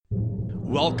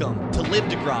Welcome to Live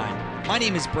to Grind. My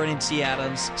name is Brennan T.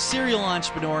 Adams, serial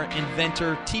entrepreneur,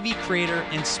 inventor, TV creator,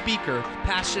 and speaker,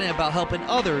 passionate about helping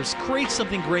others create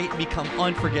something great and become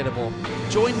unforgettable.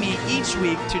 Join me each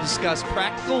week to discuss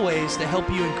practical ways to help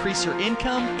you increase your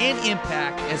income and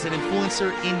impact as an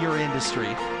influencer in your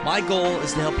industry. My goal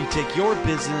is to help you take your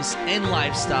business and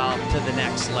lifestyle to the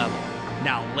next level.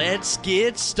 Now let's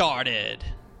get started.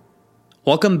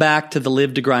 Welcome back to the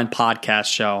Live to Grind podcast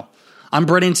show. I'm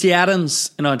Brennan T.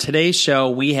 Adams, and on today's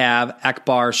show, we have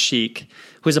Akbar Sheikh,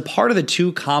 who is a part of the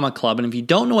 2 Comma Club. And if you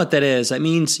don't know what that is, that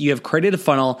means you have created a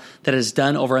funnel that has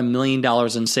done over $1 million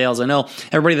in sales. I know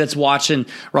everybody that's watching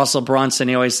Russell Brunson,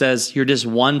 he always says, you're just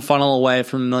one funnel away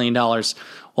from $1 million. Well,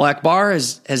 Akbar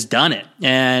has done it,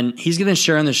 and he's going to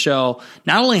share in the show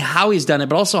not only how he's done it,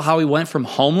 but also how he went from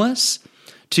homeless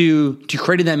to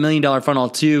creating that $1 million funnel,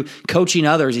 to coaching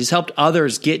others. He's helped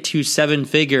others get to 7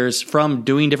 figures from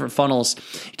doing different funnels.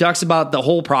 He talks about the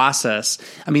whole process.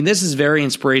 I mean, this is very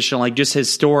inspirational, like just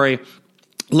his story.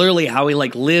 Literally how he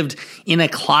lived in a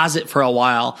closet for a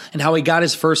while and how he got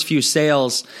his first few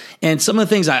sales. And some of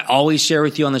the things I always share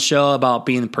with you on the show about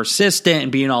being persistent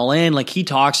and being all in, like he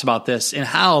talks about this and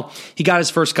how he got his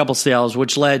first couple sales,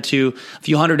 which led to a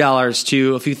few $100s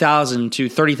to a few thousand to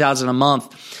 30,000 a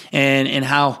month. And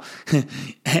how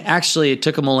actually it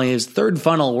took him only his 3rd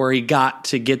funnel where he got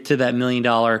to that $1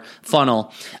 million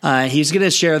funnel. He's going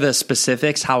to share the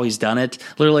specifics, how he's done it,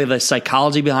 literally the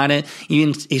psychology behind it.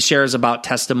 Even he shares about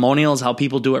testimonials, how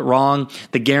people do it wrong,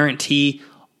 the guarantee,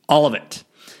 all of it.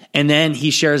 And then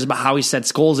he shares about how he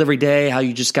sets goals every day, how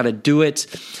you just got to do it.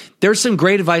 There's some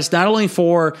great advice, not only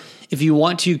for if you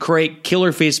want to create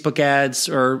killer Facebook ads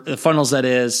or the funnels, that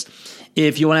is,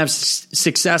 if you want to have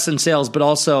success in sales, but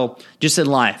also just in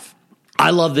life.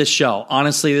 I love this show.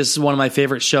 Honestly, this is one of my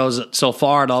favorite shows so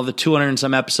far. At all the 200 and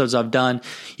some episodes I've done,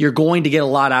 you're going to get a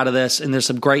lot out of this, and there's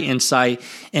some great insight.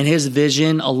 And his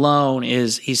vision alone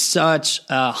he's such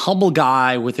a humble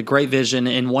guy with a great vision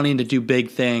and wanting to do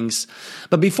big things.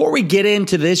 But before we get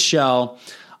into this show,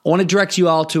 I want to direct you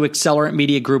all to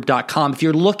accelerantmediagroup.com. If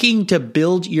you're looking to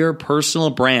build your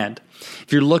personal brand,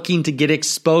 if you're looking to get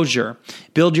exposure,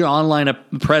 build your online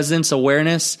presence,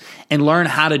 awareness, and learn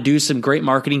how to do some great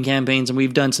marketing campaigns. And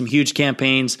we've done some huge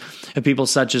campaigns of people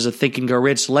such as a Think and Grow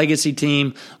Rich legacy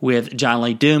team with John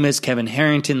Lee Dumas, Kevin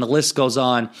Harrington, the list goes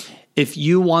on. If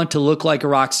you want to look like a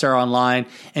rock star online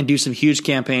and do some huge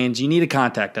campaigns, you need to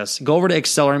contact us. Go over to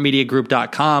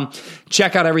accelerantmediagroup.com.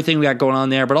 Check out everything we got going on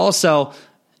there. But also,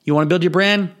 you want to build your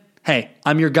brand? Hey,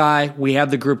 I'm your guy. We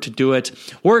have the group to do it.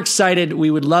 We're excited.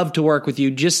 We would love to work with you.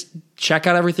 Just check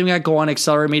out everything we got going on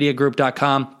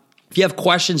accelerantmediagroup.com. If you have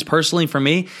questions personally for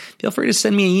me, feel free to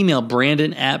send me an email,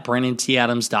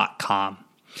 brandon@brandonTadams.com.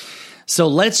 So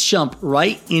let's jump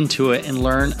right into it and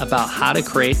learn about how to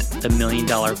create the $1 million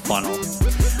funnel.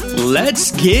 Let's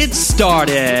get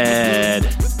started.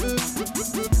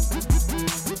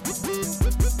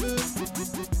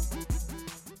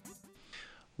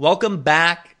 Welcome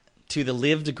back to the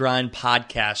Live to Grind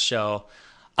podcast show.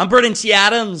 I'm Brennan T.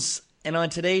 Adams, and on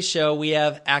today's show, we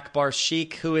have Akbar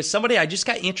Sheikh, who is somebody I just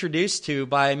got introduced to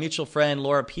by a mutual friend,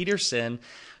 Laura Peterson,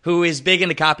 who is big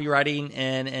into copywriting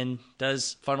and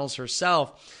does funnels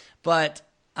herself. But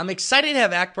I'm excited to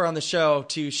have Akbar on the show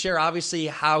to share, obviously,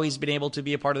 how he's been able to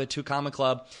be a part of the 2 Comma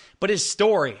Club, but his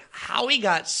story, how he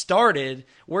got started,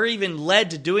 where he even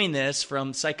led to doing this,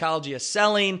 from psychology of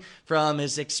selling, from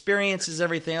his experiences,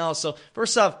 everything else. So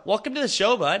first off, welcome to the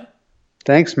show, bud.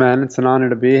 Thanks, man. It's an honor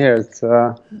to be here. It's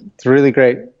really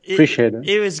great. Appreciate it.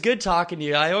 It was good talking to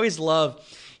you. I always love,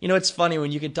 it's funny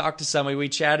when you can talk to somebody. We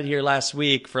chatted here last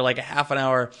week for like a half an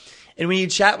hour. And when you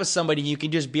chat with somebody, you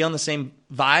can just be on the same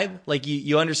vibe. Like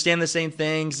you understand the same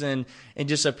things and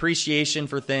just appreciation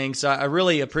for things. So I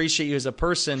really appreciate you as a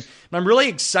person. And I'm really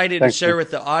excited to share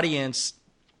with the audience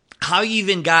how you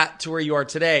even got to where you are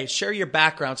today. Share your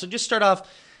background. So just start off,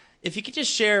 if you could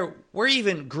just share where you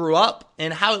even grew up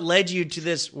and how it led you to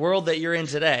this world that you're in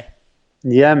today.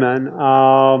 Yeah,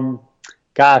 man.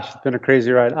 Gosh, it's been a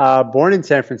crazy ride. Born in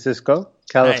San Francisco,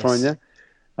 California.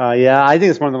 Nice. Yeah, I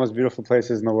think it's one of the most beautiful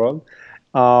places in the world.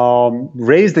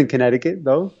 Raised in Connecticut,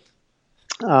 though.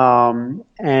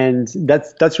 And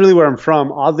that's really where I'm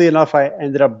from. Oddly enough, I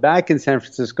ended up back in San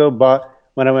Francisco, but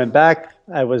when I went back,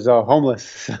 I was homeless.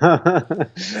 So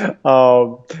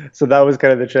that was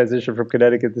kind of the transition from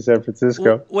Connecticut to San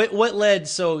Francisco. What led?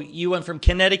 So you went from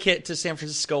Connecticut to San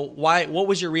Francisco. Why? What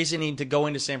was your reasoning to go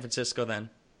into San Francisco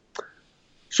then?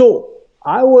 So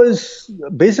I was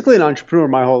basically an entrepreneur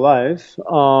my whole life.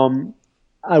 I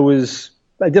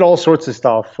did all sorts of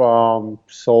stuff.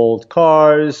 Sold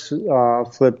cars,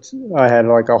 flipped. I had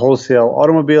like a wholesale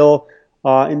automobile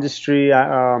industry,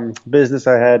 business.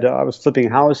 I was flipping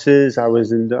houses. I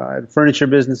was in furniture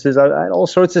businesses. I had all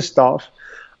sorts of stuff.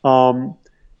 Um,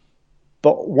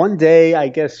 but one day, I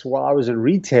guess while I was in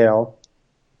retail,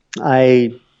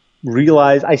 I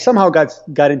realized I somehow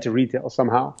got into retail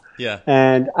somehow. Yeah.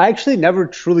 And I actually never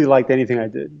truly liked anything I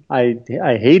did. I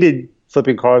hated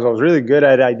flipping cars. I was really good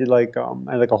at it. I had like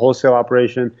a wholesale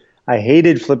operation. I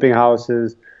hated flipping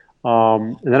houses.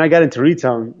 And then I got into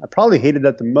retail. And I probably hated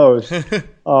that the most.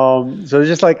 So it's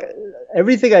just like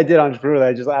everything I did entrepreneurially,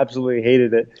 I just absolutely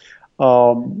hated it.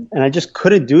 And I just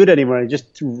couldn't do it anymore. It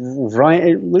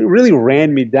really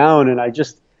ran me down, and I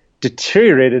just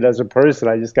deteriorated as a person.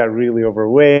 I just got really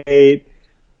overweight,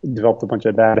 developed a bunch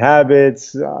of bad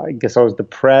habits. I guess I was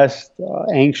depressed,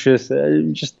 anxious,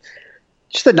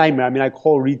 just a nightmare. I mean, I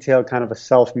call retail kind of a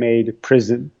self-made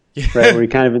prison, right? Where you're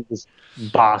kind of in this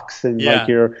box, and like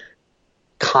your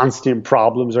constant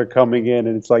problems are coming in,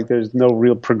 and it's like there's no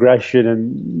real progression,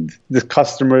 and the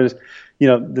customers,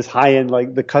 this high end,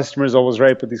 like the customer is always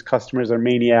right, but these customers are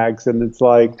maniacs, and it's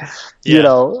like,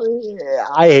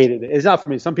 I hated it. It's not for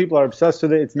me. Some people are obsessed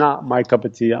with it. It's not my cup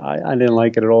of tea. I didn't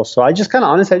like it at all. So I just kind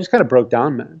of broke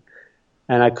down, man,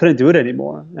 and I couldn't do it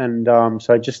anymore. And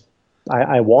so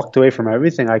I walked away from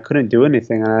everything. I couldn't do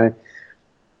anything. And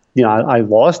I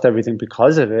lost everything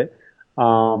because of it.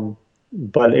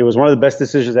 But it was one of the best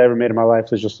decisions I ever made in my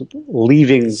life, was just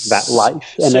leaving that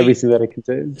life and everything that it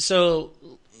contained. So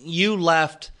you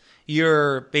left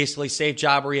your basically safe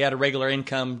job where you had a regular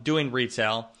income doing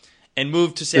retail and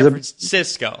moved to San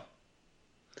Francisco.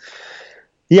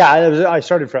 Yeah, I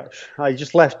started fresh. I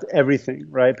just left everything,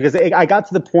 right? Because I got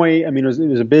to the point, I mean, it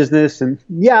was a business, and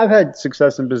I've had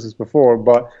success in business before,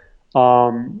 but, I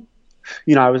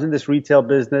was in this retail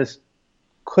business,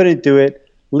 couldn't do it.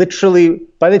 Literally,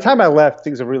 by the time I left,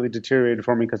 things have really deteriorated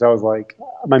for me, because I was like,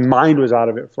 my mind was out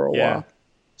of it for a while.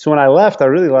 So when I left, I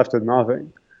really left with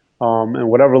nothing. And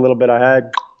whatever little bit I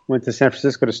had, went to San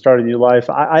Francisco to start a new life.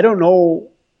 I don't know.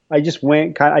 I just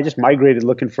migrated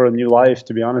looking for a new life,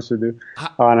 to be honest with you.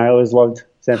 And I always loved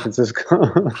San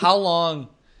Francisco. How long?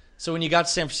 So when you got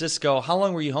to San Francisco, how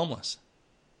long were you homeless?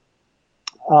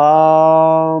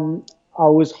 I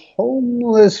was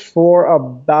homeless for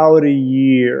about a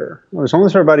year.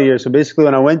 So basically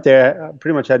when I went there, I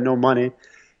pretty much had no money,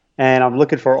 and I'm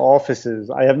looking for offices.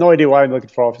 I have no idea why I'm looking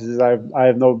for offices. I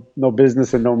have no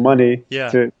business and no money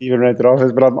to even rent an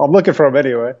office, but I'm looking for them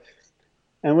anyway.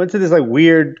 And went to this like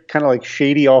weird, kind of like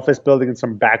shady office building in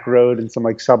some back road in some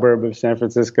like suburb of San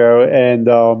Francisco. And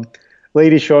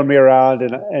lady showed me around,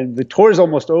 and the tour is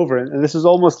almost over. And this is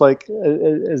almost like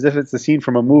as if it's a scene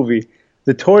from a movie.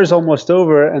 The tour is almost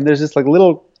over, and there's this like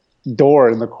little door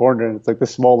in the corner, and it's like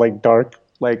this small like dark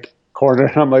like corner.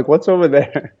 And I'm like, what's over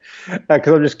there?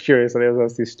 Because I'm just curious, and I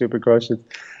always ask these stupid questions.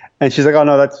 And she's like, oh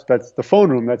no, that's the phone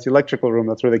room, that's the electrical room,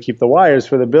 that's where they keep the wires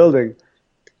for the building.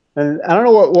 And I don't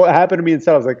know what happened to me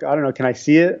inside. I was like, I don't know, can I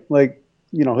see it? Like,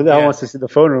 who the hell wants to see the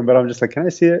phone room? But I'm just like, can I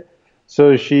see it?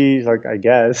 So she's like, I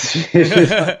guess. She's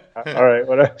like, all right,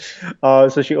 whatever.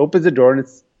 So she opens the door, and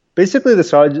it's basically the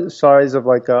size of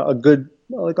like a good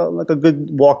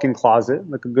walk-in closet,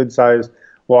 like a good size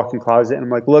walk-in closet. And I'm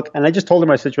like, look, and I just told her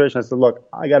my situation. I said, look,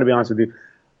 I got to be honest with you.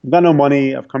 I've got no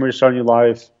money. I've come here to start a new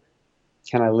life.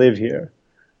 Can I live here?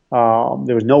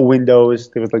 There was no windows.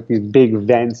 There was like these big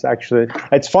vents. Actually,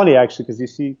 it's funny actually, because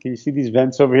can you see these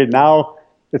vents over here? Now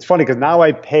it's funny because now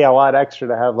I pay a lot extra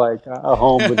to have like a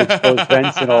home with exposed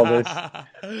vents and all this.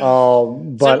 But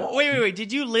so, wait.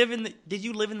 Did you live in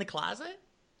the closet?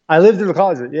 I lived in the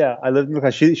closet. Yeah, I lived in the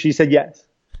closet. She said yes.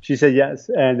 She said yes,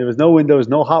 and there was no windows,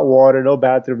 no hot water, no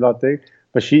bathroom, nothing.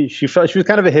 But she felt she was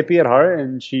kind of a hippie at heart,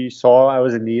 and she saw I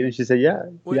was in need, and she said, "Yeah,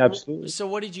 absolutely." So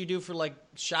what did you do for like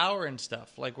shower and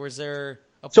stuff? Like, was there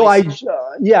a place?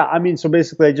 So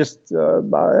basically, I just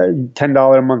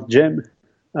 $10 a month gym,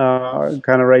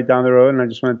 kind of right down the road, and I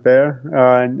just went there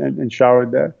and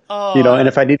showered there. And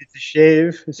if I needed to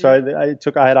shave,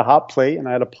 I had a hot plate and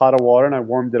I had a pot of water, and I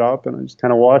warmed it up, and I just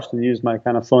kind of washed and used my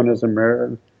kind of phone as a mirror,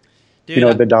 and,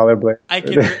 Dude, the dollar blade. I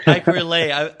can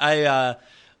relate.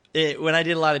 When I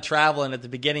did a lot of traveling at the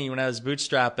beginning, when I was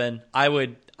bootstrapping, I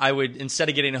would instead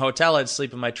of getting a hotel, I'd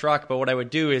sleep in my truck. But what I would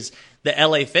do is the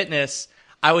LA Fitness,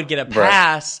 I would get a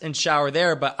pass and shower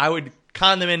there, but I would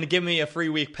con them in to give me a free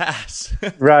week pass.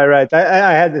 Right.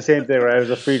 I had the same thing, right? It was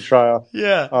a free trial.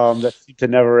 Yeah. That seemed to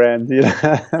never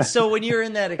end. So when you were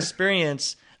in that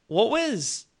experience, what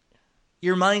was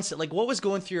your mindset? Like, what was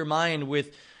going through your mind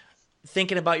with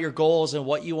thinking about your goals and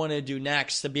what you want to do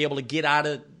next to be able to get out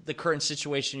of the current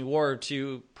situation you were,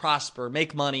 to prosper,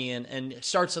 make money, and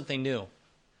start something new?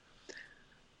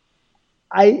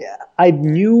 I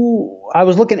knew I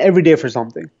was looking every day for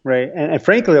something, right? And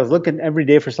frankly, I was looking every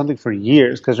day for something for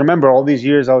years. Because remember, all these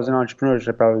years I was in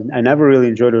entrepreneurship, I never really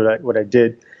enjoyed what I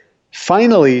did.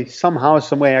 Finally, somehow,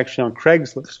 some way, actually on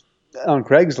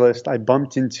Craigslist, I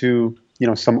bumped into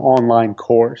some online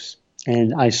course,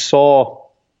 and it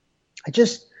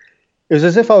was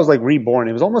as if I was like reborn.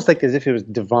 It was almost like as if it was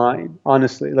divine,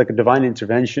 honestly, like a divine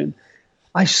intervention.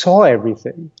 I saw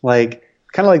everything, like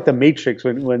kind of like the Matrix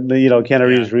when Keanu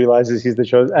Reeves realizes he's the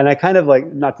chosen. And I kind of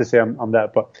like, not to say I'm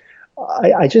that, but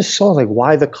I just saw like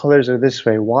why the colors are this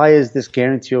way. Why is this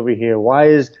guarantee over here? Why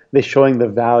is they showing the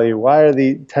value? Why are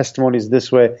the testimonies this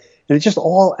way? And it just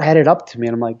all added up to me.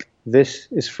 And I'm like, this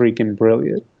is freaking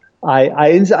brilliant. I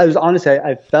was honestly,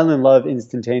 I fell in love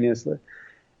instantaneously.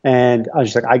 And I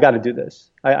was just like, I got to do this.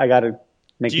 I got to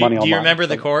make money online. Do you remember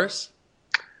the course?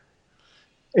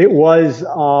 It was,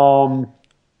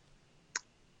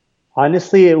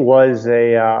 honestly, it was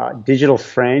a digital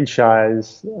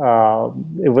franchise.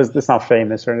 It's not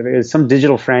famous or anything. It was some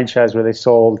digital franchise where they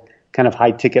sold kind of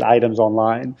high ticket items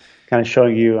online, kind of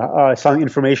showing you, selling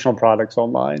informational products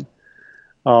online.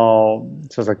 So I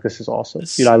was like, this is awesome.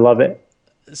 I love it.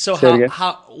 So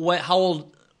how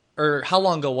old or how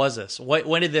long ago was this?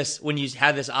 When you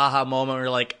had this aha moment where you're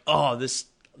like, oh, this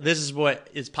is what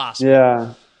is possible?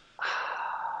 Yeah.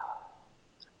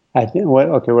 I think hold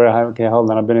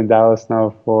on. I've been in Dallas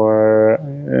now for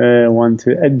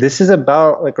this is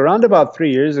around about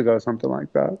 3 years ago, something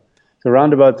like that. So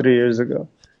around about 3 years ago.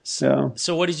 So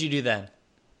what did you do then?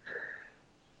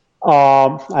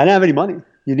 I didn't have any money.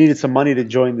 You needed some money to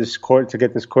join this course, to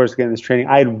get this training.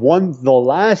 The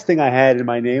last thing I had in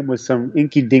my name was some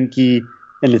inky dinky,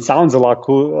 and it sounds a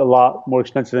lot more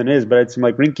expensive than it is, but it's some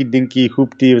like rinky dinky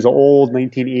hoopty. It was an old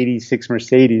 1986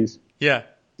 Mercedes. Yeah.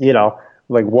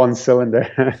 Like one cylinder.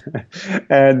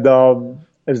 And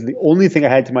it was the only thing I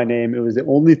had to my name. It was the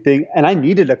only thing. And I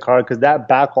needed a car because that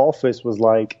back office was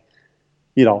like,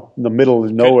 in the middle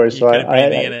of nowhere. So I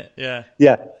had in it. Yeah.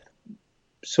 Yeah.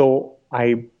 So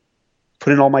I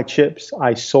put in all my chips.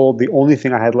 I sold the only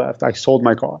thing I had left. I sold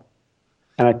my car.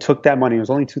 And I took that money. It was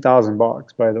only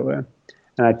 $2,000, by the way.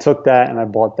 And I took that and I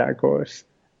bought that course.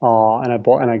 And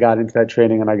I got into that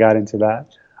training and I got into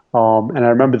that. And I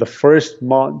remember the first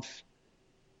month,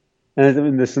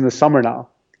 and this in the summer now.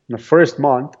 In the first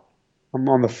month, I'm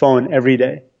on the phone every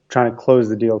day trying to close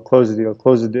the deal.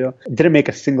 Didn't make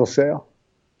a single sale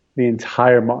the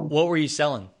entire month. What were you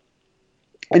selling?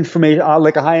 Information,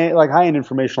 like a high-end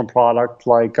informational product.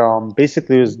 Like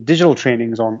basically, it was digital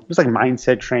trainings it was like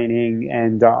mindset training,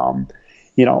 and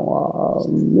it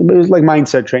was like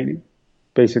mindset training,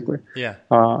 basically. Yeah.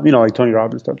 Like Tony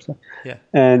Robbins type stuff. Yeah.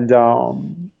 And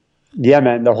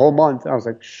man, the whole month I was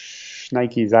like,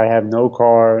 Nikes, I have no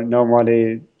car, no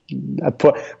money.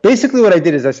 Basically what I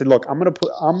did is I said, look,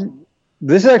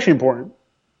 this is actually important.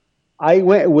 I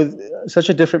went with such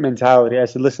a different mentality. I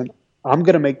said, listen, I'm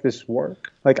going to make this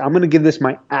work. Like, I'm going to give this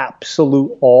my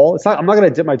absolute all. I'm not going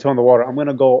to dip my toe in the water. I'm going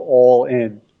to go all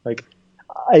in. Like,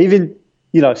 I even,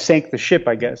 sank the ship,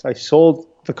 I guess. I sold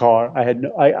the car.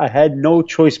 I had no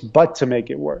choice but to make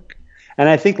it work. And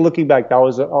I think looking back, that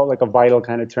was like a vital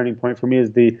kind of turning point for me,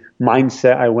 is the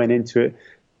mindset I went into it.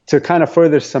 To kind of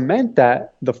further cement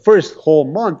that, the first whole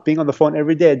month being on the phone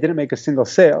every day, I didn't make a single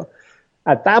sale.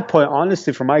 At that point,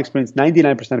 honestly, from my experience,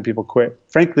 99% of people quit.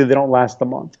 Frankly, they don't last a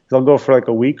month. They'll go for like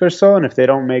a week or so, and if they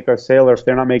don't make a sale or if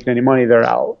they're not making any money, they're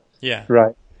out. Yeah.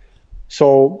 Right.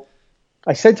 So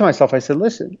I said to myself,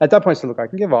 listen, at that point, I said, look, I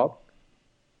can give up.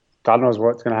 God knows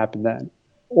what's going to happen then.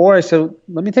 Or I said,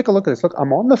 let me take a look at this. Look,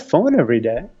 I'm on the phone every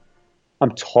day.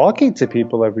 I'm talking to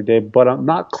people every day, but I'm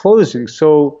not closing.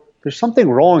 So there's something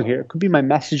wrong here. It could be my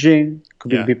messaging, could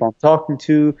be the people I'm talking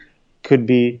to, could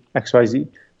be XYZ.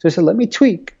 So I said, let me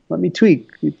tweak.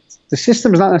 The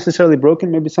system is not necessarily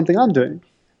broken. Maybe it's something I'm doing,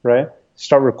 right?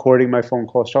 Start recording my phone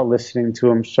calls, start listening to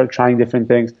them, start trying different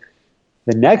things.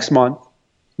 The next month,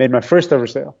 made my first ever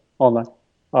sale online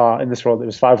in this world. It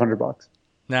was $500.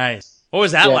 Nice. What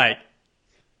was that like?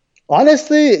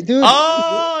 Honestly, dude.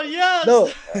 Oh, yes.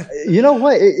 No, you know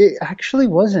what? It actually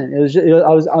wasn't. It was.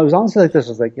 I was honestly like this. I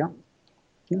was like, yeah.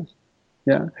 I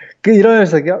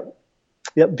was like,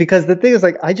 yeah. Because the thing is,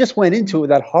 like, I just went into it with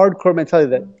that hardcore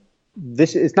mentality that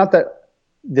it's not that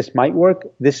this might work.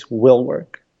 This will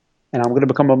work, and I'm going to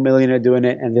become a millionaire doing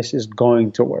it, and this is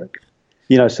going to work.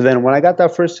 So then when I got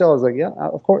that first sale, I was like, yeah,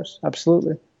 of course,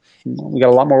 absolutely. We got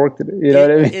a lot more work to do. You know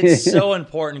what I mean? It's so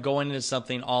important going into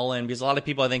something all in, because a lot of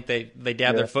people, I think they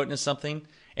dab their foot into something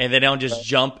and they don't just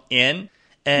jump in.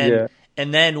 And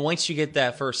then once you get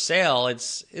that first sale,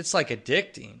 it's like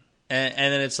addicting. And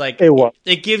then it's like,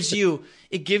 it gives you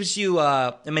it gives you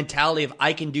a mentality of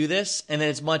I can do this, and then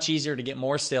it's much easier to get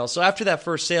more sales. So after that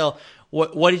first sale,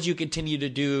 what did you continue to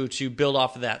do to build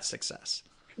off of that success?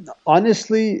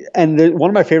 Honestly, and one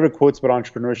of my favorite quotes about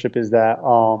entrepreneurship is that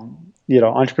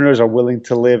entrepreneurs are willing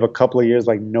to live a couple of years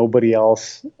like nobody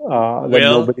else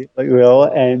will,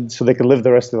 and so they can live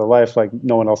the rest of their life like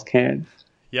no one else can.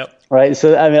 Yep. Right.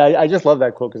 So I mean, I just love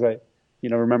that quote because I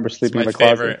remember sleeping in the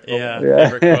closet.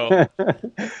 Favorite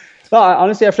quote. No,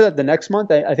 honestly, after that, the next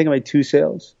month, I think I made 2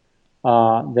 sales. Then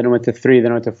I went to 3,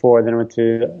 then I went to 4, then I went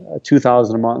to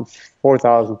 2,000 a month,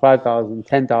 4,000, 5,000,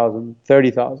 10,000,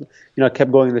 30,000. I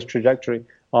kept going in this trajectory.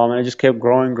 And I just kept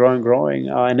growing.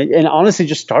 And honestly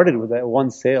just started with that one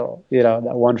sale, that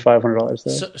one $500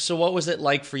 sale. So what was it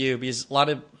like for you? Because a lot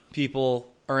of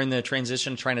people are in the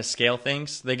transition trying to scale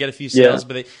things. They get a few sales,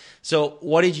 so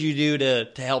what did you do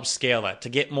to help scale that, to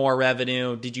get more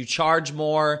revenue? Did you charge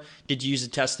more? Did you use the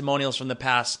testimonials from the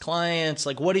past clients?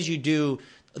 Like, what did you do?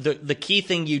 The key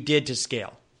thing you did to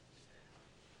scale?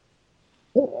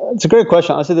 It's a great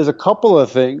question. I'll say there's a couple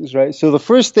of things, right? So the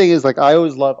first thing is, like, I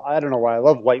don't know why, I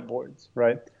love whiteboards,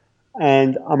 right?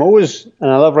 And I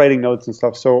love writing notes and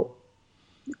stuff. So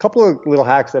a couple of little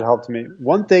hacks that helped me.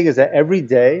 One thing is that every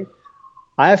day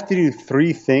I have to do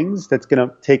 3 things that's going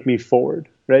to take me forward,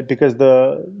 right? Because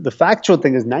the factual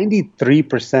thing is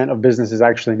 93% of businesses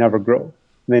actually never grow.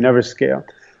 They never scale.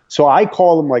 So I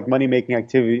call them like money-making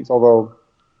activities, although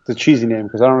it's a cheesy name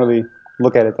because I don't really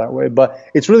look at it that way. But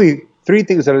it's really 3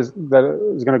 things that is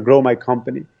going to grow my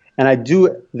company. And I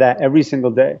do that every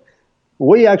single day.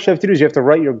 What you actually have to do is you have to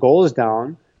write your goals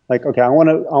down. Like, okay, I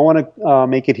want to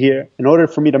make it here. In order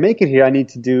for me to make it here, I need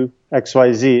to do X,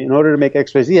 Y, Z. In order to make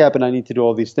X, Y, Z happen, I need to do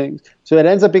all these things. So it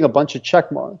ends up being a bunch of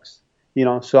check marks.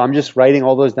 So I'm just writing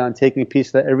all those down, taking a piece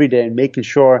of that every day and making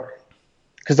sure,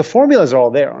 because the formulas are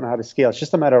all there on how to scale. It's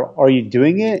just a matter of, are you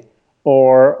doing it,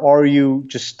 or are you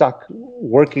just stuck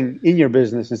working in your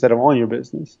business instead of on your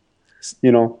business?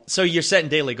 So you're setting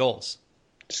daily goals.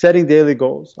 Setting daily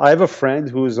goals. I have a friend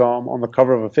who's on the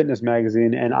cover of a fitness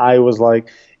magazine, and I was like,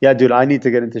 yeah, dude, I need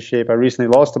to get into shape. I recently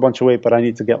lost a bunch of weight, but I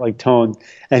need to get like toned.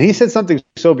 And he said something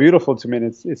so beautiful to me,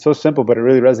 and it's so simple, but it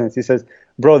really resonates. He says,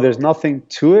 bro, there's nothing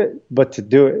to it but to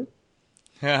do it.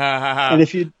 And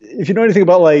if you know anything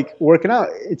about like working out,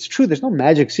 it's true. There's no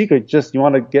magic secret. Just you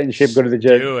want to get in shape, go to the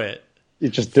gym. Do it. You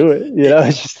just do it.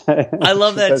 It's just, I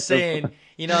love that saying.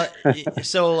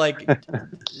 So like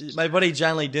my buddy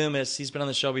John Lee Dumas, he's been on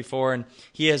the show before, and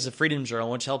he has a Freedom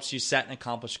Journal, which helps you set and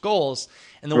accomplish goals.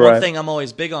 And the one thing I'm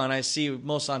always big on, I see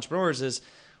most entrepreneurs, is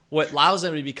what allows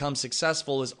them to become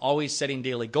successful is always setting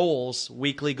daily goals,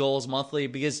 weekly goals, monthly,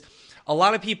 because a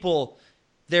lot of people,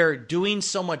 they're doing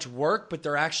so much work, but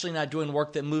they're actually not doing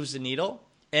work that moves the needle.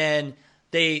 And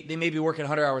they may be working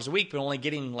 100 hours a week, but only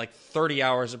getting like 30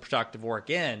 hours of productive work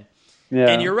in. Yeah.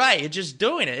 And you're right. It's just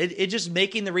doing it. It's just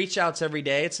making the reach outs every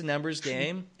day. It's a numbers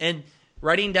game. And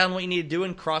writing down what you need to do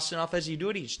and crossing off as you do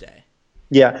it each day.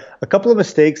 Yeah. A couple of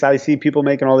mistakes I see people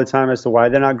making all the time as to why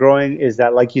they're not growing is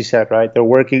that, like you said, right, they're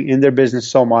working in their business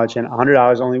so much and 100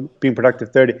 hours only being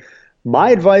productive 30. My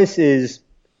advice is,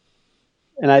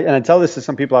 and I tell this to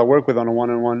some people I work with on a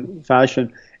one-on-one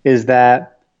fashion, is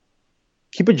that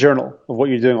keep a journal of what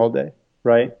you're doing all day,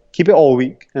 right? Keep it all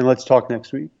week, and let's talk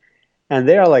next week. And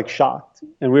they are like shocked,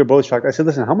 and we were both shocked. I said,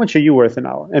 listen, how much are you worth an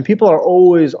hour? And people are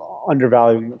always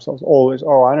undervaluing themselves, always.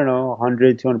 Oh, I don't know,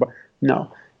 100, 200 bucks.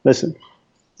 No, listen,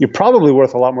 you're probably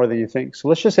worth a lot more than you think. So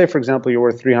let's just say, for example, you're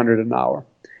worth 300 an hour.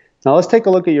 Now let's take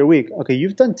a look at your week. Okay,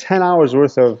 you've done 10 hours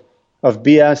worth of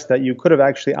BS that you could have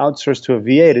actually outsourced to a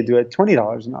VA to do at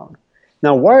 $20 an hour.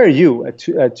 Now, why are you at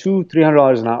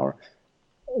 $300 an hour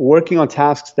working on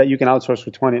tasks that you can outsource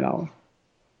for $20 an hour?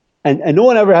 And no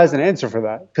one ever has an answer for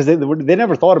that because they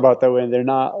never thought about it that way, and they're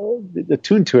not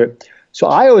attuned to it. So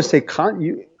I always say,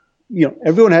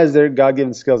 everyone has their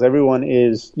God-given skills. Everyone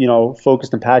is,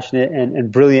 focused and passionate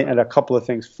and brilliant at a couple of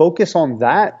things. Focus on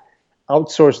that,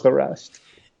 outsource the rest.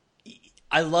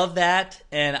 I love that,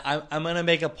 and I'm going to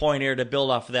make a point here to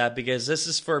build off of that, because this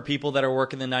is for people that are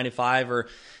working the 9 to 5, or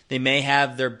they may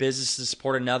have their business to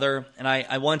support another. And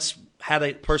I once had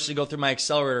a person go through my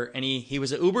accelerator, and he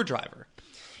was an Uber driver.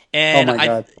 And oh my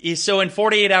God. So in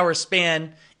 48 hour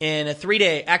span, in a 3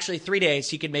 days,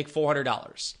 he could make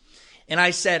 $400. And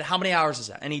I said, how many hours is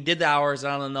that? And he did the hours.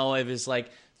 I don't know if it's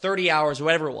like 30 hours or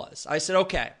whatever it was. I said,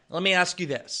 okay, let me ask you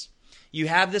this. You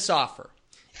have this offer.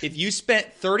 If you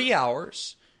spent 30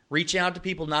 hours reaching out to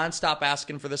people nonstop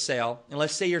asking for the sale, and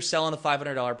let's say you're selling a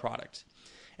 $500 product,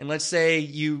 and let's say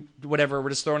we're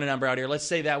just throwing a number out here. Let's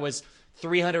say that was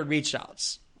 300 reach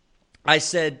outs. I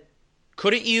said,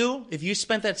 couldn't you, if you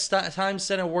spent that time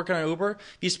instead of working on Uber,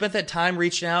 if you spent that time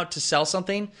reaching out to sell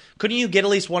something, couldn't you get at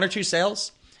least 1 or 2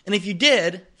 sales? And if you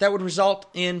did, that would result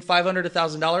in $500 to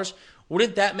 $1,000.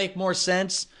 Wouldn't that make more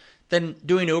sense than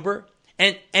doing Uber?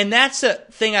 And that's a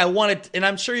thing I wanted, and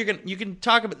I'm sure you can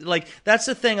talk about, like, that's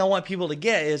the thing I want people to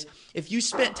get is if you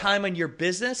spent time on your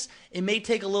business, it may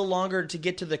take a little longer to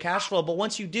get to the cash flow, but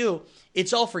once you do,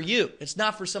 it's all for you. It's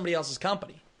not for somebody else's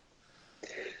company.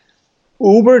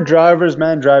 Uber drivers,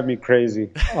 man, drive me crazy.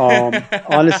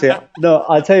 Honestly, no,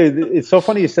 I'll tell you, it's so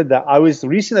funny you said that. I was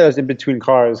in between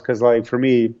cars because, like, for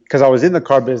me, because I was in the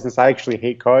car business, I actually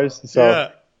hate cars,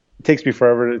 so it takes me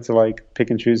forever to like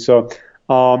pick and choose. So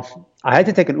I had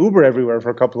to take an Uber everywhere for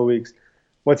a couple of weeks.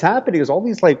 What's happening is all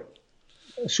these like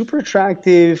super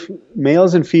attractive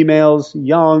males and females,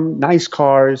 young, nice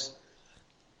cars,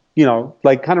 you know,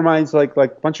 like kind of reminds like a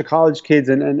bunch of college kids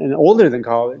and older than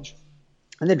college.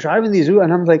 And they're driving these Uber,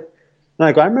 and I'm like,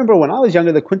 I remember when I was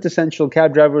younger, the quintessential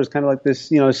cab driver was kind of like this,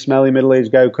 you know, smelly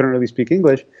middle-aged guy who couldn't really speak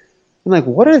English. I'm like,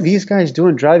 what are these guys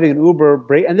doing driving an Uber?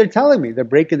 And they're telling me they're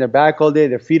breaking their back all day.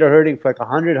 Their feet are hurting for like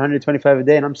 100, 125 a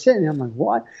day. And I'm sitting there, I'm like,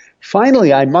 what?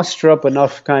 Finally, I muster up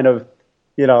enough kind of,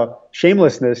 you know,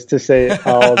 shamelessness to say,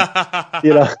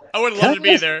 you know. I would love to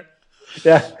be there.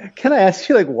 Yeah. Can I ask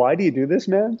you, like, why do you do this,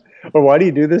 man? Or why do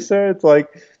you do this, sir? It's like,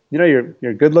 you know,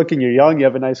 you're good looking, you're young, you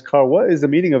have a nice car. What is the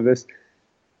meaning of this?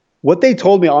 What they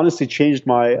told me honestly changed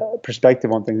my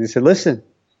perspective on things. They said, listen,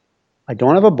 I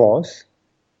don't have a boss.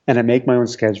 And I make my own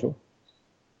schedule.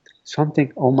 So I'm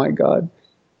thinking, oh my God,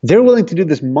 they're willing to do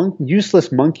this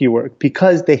useless monkey work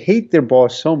because they hate their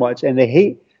boss so much and they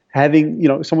hate having, you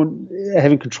know, someone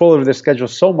having control over their schedule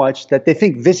so much that they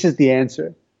think this is the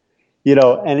answer, you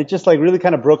know. And it just like really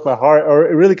kind of broke my heart, or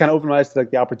it really kind of opened my eyes to like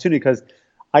the opportunity, because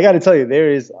I got to tell you,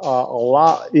 there is a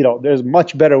lot, you know, there's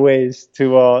much better ways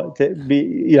to be,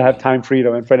 you know, have time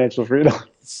freedom and financial freedom.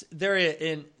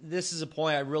 And this is a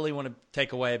point I really want to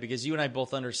take away, because you and I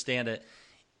both understand it.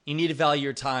 You need to value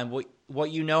your time.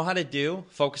 What you know how to do,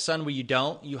 focus on. What you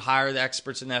don't, you hire the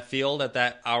experts in that field at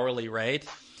that hourly rate.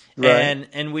 Right.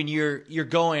 And when you're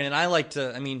going, and I like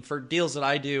to, I mean, for deals that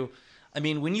I do, I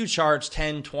mean, when you charge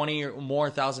 $10, $20 or more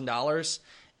 $1,000,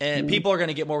 and people are going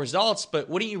to get more results, but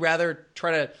wouldn't you rather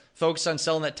try to focus on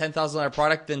selling that $10,000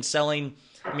 product than selling,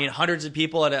 I mean, hundreds of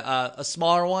people at a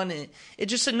smaller one?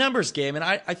 It's just a numbers game. And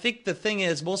I think the thing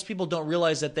is, most people don't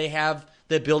realize that they have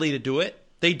the ability to do it.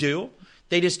 They do.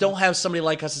 They just don't have somebody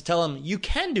like us to tell them, you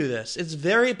can do this. It's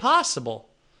very possible.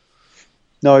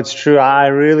 No, it's true. I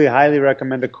really highly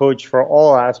recommend a coach for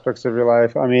all aspects of your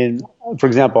life. I mean, for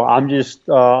example, I'm just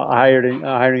hiring a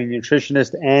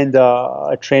nutritionist and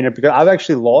a trainer, because I've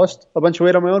actually lost a bunch of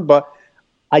weight on my own, but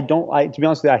to be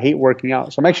honest with you, I hate working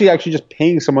out. So I'm actually just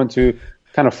paying someone to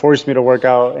kind of force me to work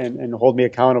out and hold me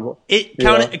accountable.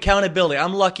 Accountability.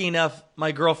 I'm lucky enough.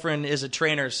 My girlfriend is a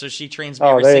trainer, so she trains me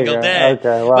every single day.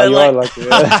 Okay, well, you are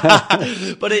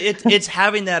lucky. But it's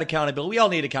having that accountability. We all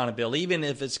need accountability, even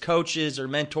if it's coaches or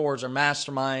mentors or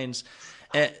masterminds.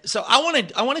 So I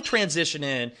want to transition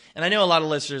in, and I know a lot of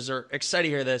listeners are excited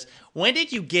to hear this. When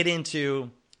did you get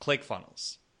into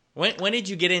ClickFunnels? When did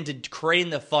you get into creating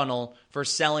the funnel for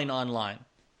selling online?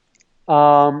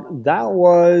 That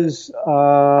was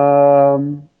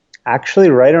actually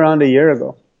right around a year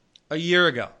ago. A year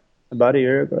ago. About a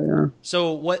year ago, yeah.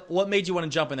 So what made you want to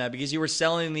jump in that? Because you were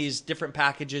selling these different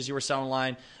packages you were selling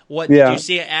online. Did you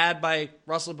see an ad by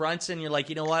Russell Brunson? You're like,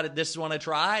 you know what, this is one I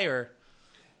try, or?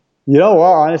 You know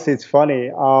what? Honestly, it's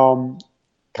funny.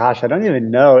 Gosh, I don't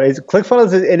even know.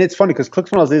 ClickFunnels, and it's funny because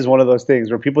ClickFunnels is one of those things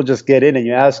where people just get in and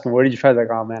you ask them, where did you try? Like,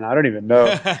 oh man, I don't even know.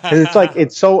 Because it's like,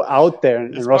 it's so out there.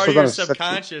 And Russell's part of your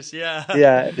subconscious, yeah.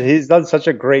 Yeah, he's done such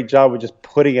a great job with just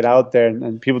putting it out there,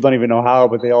 and people don't even know how,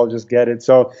 but they all just get it.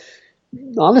 So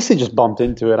honestly, just bumped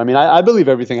into it. I mean, I believe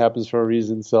everything happens for a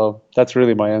reason. So that's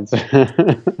really my answer.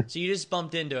 So you just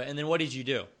bumped into it. And then what did you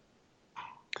do?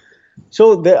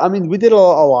 So, we did a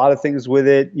lot of things with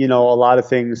it. You know, a lot of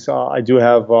things. I do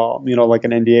have, like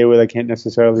an NDA where I can't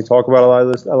necessarily talk about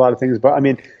a lot of things. But I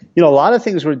mean, you know, a lot of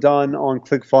things were done on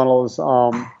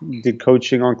ClickFunnels. Did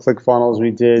coaching on ClickFunnels.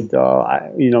 We did,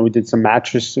 we did some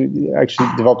mattress. We actually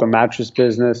developed a mattress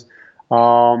business.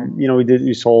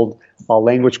 We sold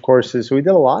language courses. So we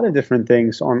did a lot of different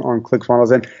things on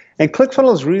ClickFunnels. And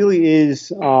ClickFunnels really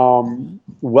is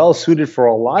well suited for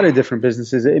a lot of different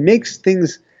businesses. It makes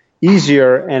things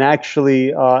easier, and actually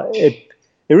it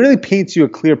really paints you a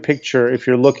clear picture if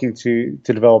you're looking to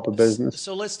develop a business.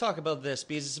 So let's talk about this,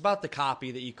 because it's about the copy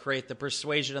that you create, the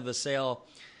persuasion of the sale.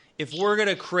 If we're going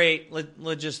to create,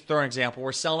 let's just throw an example.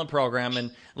 We're selling a program,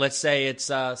 and let's say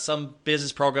it's some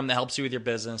business program that helps you with your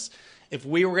business. if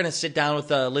we were going to sit down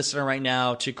with a listener right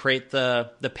now to create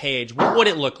the page, what would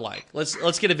it look like?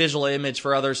 Let's get a visual image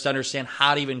for others to understand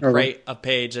how to even create a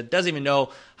page that doesn't even know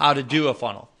how to do a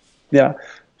funnel. Yeah.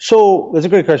 So that's a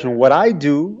great question. What I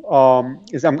do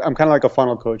is I'm kind of like a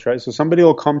funnel coach, right? So somebody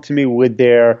will come to me with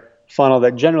their funnel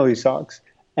that generally sucks.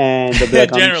 And they'll be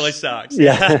like, generally sucks.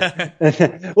 Yeah.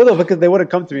 Well, no, because they wouldn't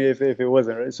come to me if it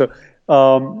wasn't, right? So,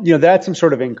 that's some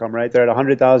sort of income, right? They're at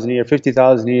 100,000 a year,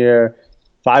 50,000 a year,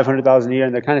 500,000 a year,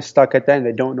 and they're kind of stuck at that and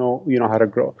they don't know, how to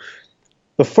grow.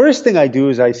 The first thing I do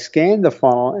is I scan the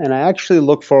funnel and I actually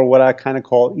look for what I kind of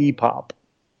call EPOP,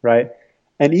 right?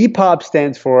 And EPOP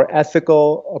stands for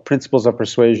Ethical Principles of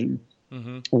Persuasion.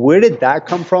 Mm-hmm. Where did that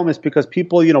come from? It's because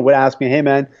people, would ask me, hey,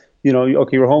 man,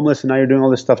 okay, you're homeless and now you're doing all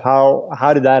this stuff.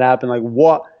 How did that happen? Like,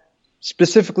 what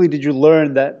specifically did you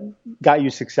learn that got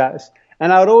you success?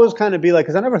 And I would always kind of be like,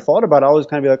 because I never thought about it, I always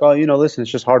kind of be like, oh, listen,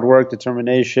 it's just hard work,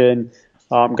 determination.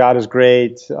 God is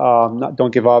great.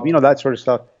 Don't give up, that sort of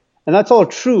stuff. And that's all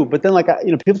true. But then,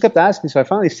 people kept asking. So I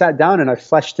finally sat down and I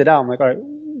fleshed it out. I'm like, all right,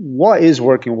 what is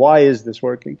working? Why is this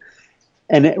working?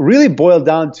 And it really boiled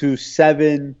down to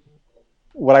 7,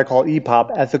 what I call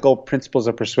EPOP, Ethical Principles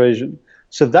of Persuasion.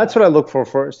 So that's what I look for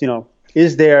first.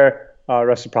 Is there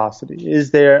reciprocity?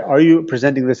 Are you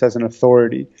presenting this as an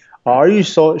authority? Are you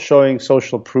showing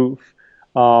social proof?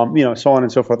 So on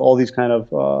and so forth, all these kind of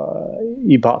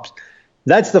EPOPs.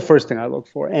 That's the first thing I look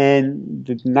for. And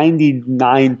the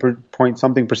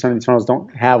 99-point-something percent of these funnels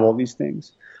don't have all these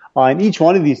things. And each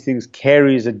one of these things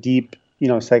carries a deep,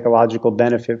 psychological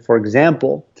benefit. For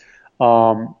example,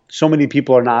 so many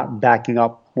people are not backing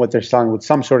up what they're selling with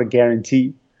some sort of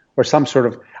guarantee or some sort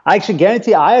of, I actually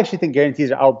think guarantees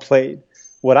are outplayed.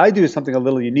 What I do is something a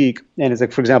little unique. And it's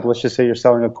like, for example, let's just say you're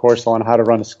selling a course on how to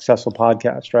run a successful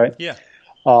podcast, right? Yeah.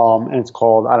 And it's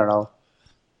called, I don't know,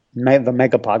 the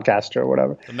Mega Podcaster or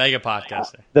whatever. The Mega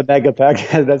Podcaster. The Mega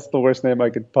Podcaster. That's the worst name I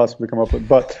could possibly come up with.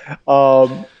 But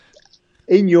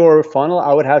in your funnel,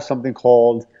 I would have something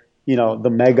called, the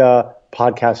Mega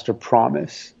Podcaster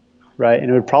Promise, right?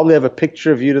 And it would probably have a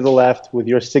picture of you to the left with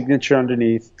your signature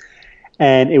underneath.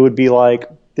 And it would be like,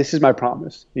 this is my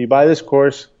promise. You buy this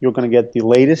course, you're going to get the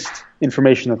latest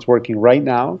information that's working right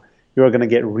now. You're going to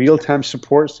get real-time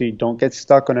support so you don't get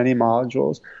stuck on any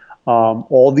modules.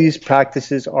 All these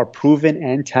practices are proven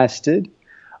and tested.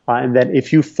 And that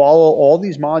if you follow all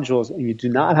these modules and you do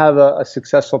not have a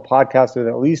successful podcast with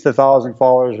at least 1,000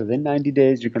 followers within 90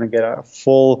 days, you're going to get a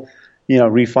full,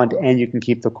 refund and you can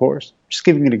keep the course. Just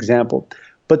giving an example.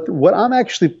 But what I'm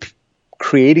actually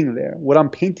creating there, what I'm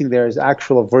painting there is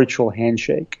actual virtual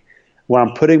handshake, where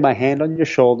I'm putting my hand on your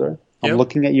shoulder, I'm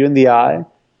looking at you in the eye,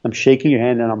 I'm shaking your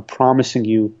hand, and I'm promising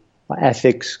you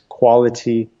ethics,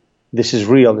 quality. This is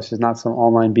real. This is not some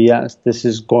online BS. This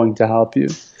is going to help you.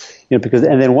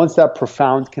 And then once that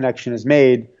profound connection is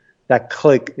made, that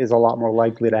click is a lot more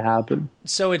likely to happen.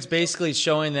 So it's basically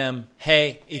showing them,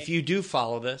 hey, if you do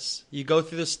follow this, you go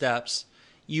through the steps,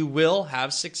 you will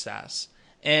have success.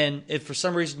 And if for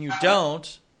some reason you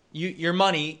don't, your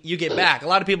money, you get back. A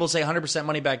lot of people say 100%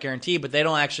 money back guarantee, but they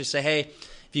don't actually say, hey,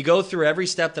 if you go through every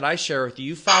step that I share with you,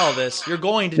 you follow this, you're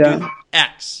going to do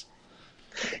X.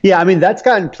 Yeah, I mean, that's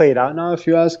gotten played out now, if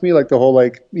you ask me. Like the whole,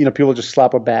 people just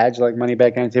slap a badge, like money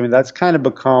back guarantee. I mean, that's kind of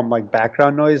become like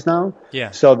background noise now.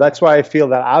 Yeah. So that's why I feel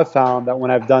that I've found that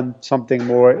when I've done something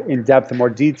more in-depth and more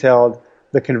detailed,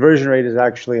 the conversion rate is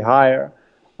actually higher.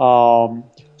 So,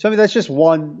 I mean, that's just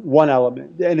one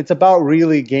element. And it's about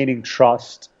really gaining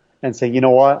trust and saying, you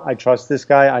know what, I trust this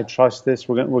guy, I trust this,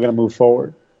 we're gonna move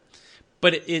forward.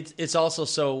 But it's also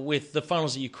so with the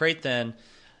funnels that you create then,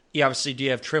 you obviously do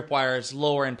have tripwires,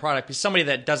 lower end product. Because somebody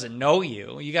that doesn't know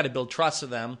you got to build trust with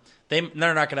them. They're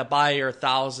not going to buy your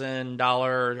 $1,000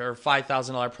 or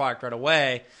 $5,000 product right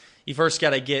away. You first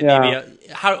got to get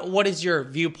what is your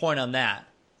viewpoint on that?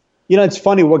 It's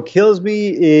funny. What kills me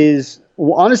is,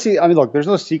 honestly, I mean, look, there's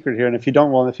no secret here. And if you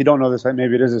don't know this,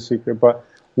 maybe it is a secret. But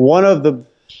one of the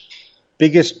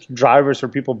biggest drivers for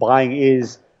people buying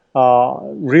is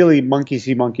really monkey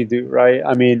see, monkey do, right?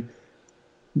 I mean,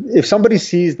 if somebody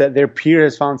sees that their peer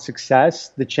has found success,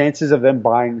 the chances of them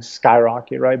buying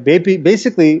skyrocket, right?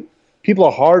 Basically, people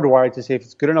are hardwired to say, if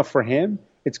it's good enough for him,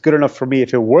 it's good enough for me.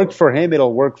 If it worked for him,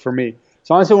 it'll work for me.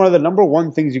 So honestly, one of the number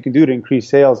one things you can do to increase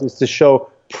sales is to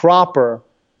show proper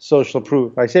social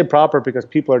proof. I say proper because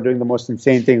people are doing the most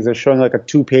insane things. They're showing like a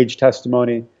 2-page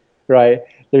testimony, right?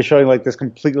 They're showing like this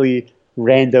completely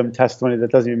random testimony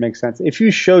that doesn't even make sense. If you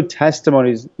show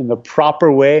testimonies in the proper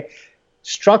way,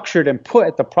 structured and put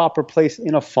at the proper place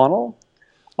in a funnel,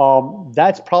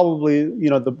 That's probably,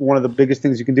 one of the biggest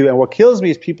things you can do. And what kills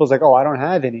me is people's like, oh, I don't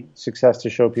have any success to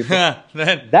show people.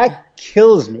 That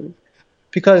kills me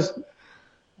because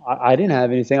I didn't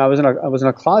have anything. I was in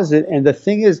a closet. And the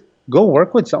thing is, go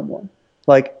work with someone.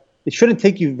 Like, it shouldn't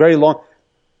take you very long.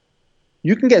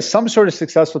 You can get some sort of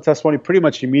successful testimony pretty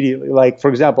much immediately. Like, for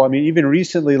example, I mean, even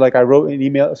recently, like I wrote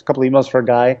a couple of emails for a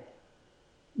guy.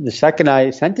 The second I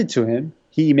sent it to him,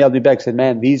 he emailed me back, said,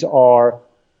 man, these are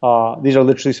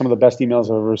literally some of the best emails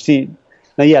I've ever seen.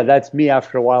 Now, yeah, that's me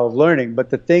after a while of learning. But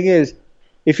the thing is,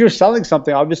 if you're selling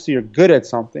something, obviously you're good at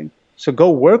something. So go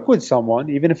work with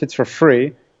someone, even if it's for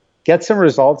free, get some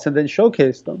results, and then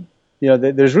showcase them.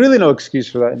 There's really no excuse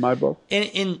for that in my book.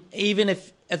 And even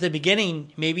if at the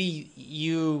beginning, maybe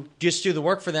you just do the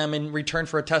work for them in return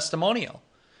for a testimonial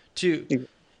to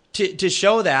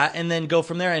show that, and then go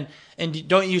from there. And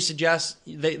don't you suggest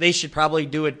they should probably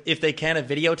do it, if they can, a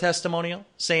video testimonial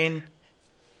saying?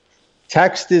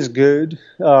 Text is good,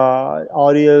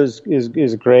 audio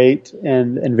is great,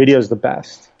 and video is the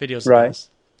best. Video's right? The best.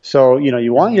 So,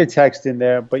 you want your text in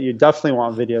there, but you definitely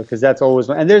want video because that's always,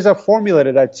 and there's a formula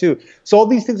to that too. So all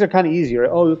these things are kind of easier.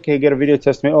 Oh, okay, get a video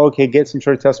testimony. Oh, okay, get some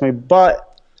short testimony.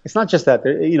 But it's not just that.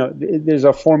 There's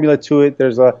a formula to it.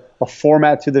 There's a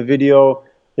format to the video.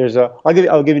 I'll give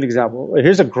you an example.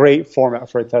 Here's a great format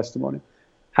for a testimony.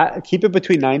 Keep it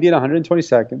between 90 and 120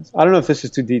 seconds. I don't know if this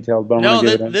is too detailed, but I'm going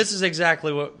to give it. This is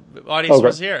exactly what the audience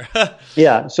was here.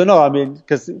 Yeah. So no, I mean,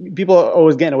 because people are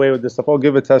always getting away with this stuff. I'll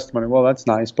give a testimony. Well, that's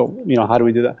nice, but how do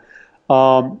we do that?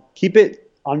 Keep it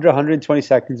under 120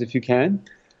 seconds if you can.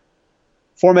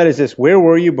 Format is this: where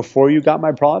were you before you got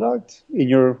my product on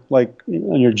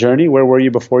your journey? Where were you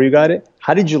before you got it?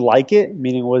 How did you like it?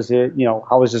 Meaning, was it,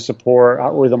 how was the support?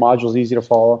 How were the modules easy to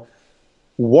follow?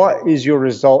 What is your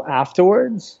result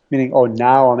afterwards? Meaning, oh,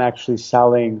 now I'm actually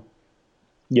selling,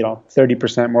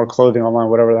 30% more clothing online,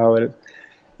 whatever the hell it is.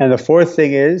 And the fourth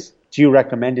thing is, do you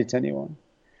recommend it to anyone?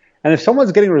 And if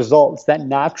someone's getting results, that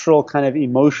natural kind of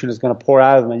emotion is going to pour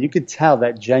out of them. And you could tell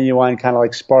that genuine kind of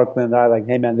like sparkling in the eye, like,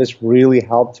 hey, man, this really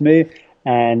helped me.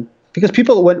 And because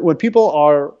people, when people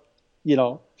are,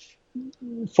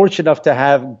 fortunate enough to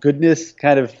have goodness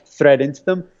kind of thread into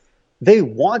them, they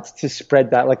want to spread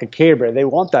that like a Care Bear. They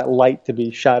want that light to be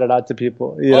shouted out to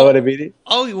people. You know what I mean?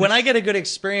 Oh, when I get a good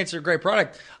experience or a great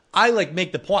product, I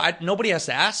make the point. Nobody has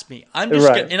to ask me. I'm just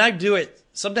right. And I do it.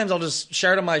 Sometimes I'll just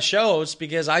share it on my shows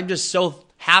because I'm just so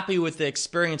happy with the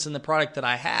experience and the product that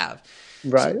I have.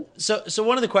 Right. So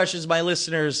one of the questions my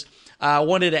listeners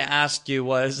wanted to ask you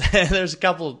was, there's a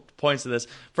couple points to this.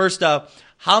 First up,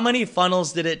 how many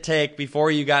funnels did it take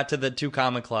before you got to the 2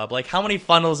 Comma Club? Like, how many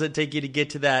funnels did it take you to get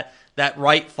to that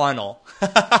right funnel?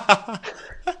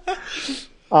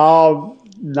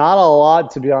 Not a lot,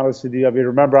 to be honest with you. I mean,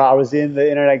 remember, I was in the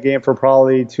internet game for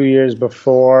probably 2 years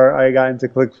before I got into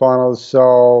ClickFunnels,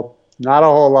 so not a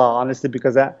whole lot, honestly,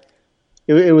 because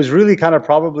it was really kind of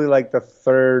probably like the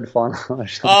 3rd funnel.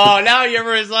 Oh, now you're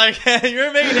like,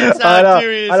 you're making it sound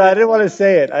too easy. I didn't want to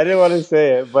say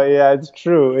it. But yeah, it's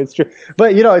true. It's true.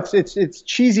 But it's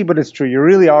cheesy, but it's true. You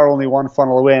really are only 1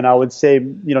 funnel away, and I would say,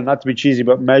 not to be cheesy,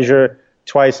 but measure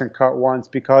twice and cut once,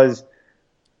 because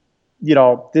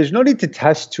there's no need to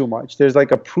test too much. There's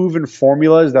like a proven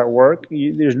formulas that work.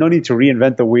 There's no need to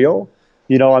reinvent the wheel.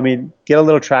 Get a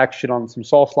little traction on some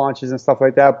soft launches and stuff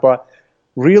like that, but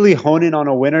really hone in on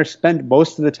a winner. Spend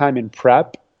most of the time in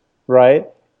prep, right?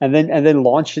 And then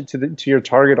launch it to your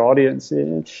target audience. I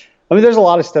mean, there's a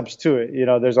lot of steps to it.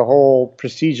 There's a whole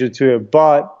procedure to it,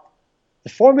 but the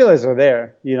formulas are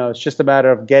there. It's just a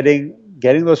matter of getting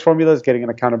those formulas, getting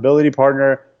an accountability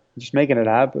partner, just making it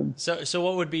happen. So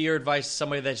what would be your advice to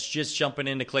somebody that's just jumping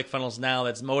into ClickFunnels now,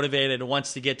 that's motivated and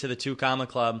wants to get to the 2 Comma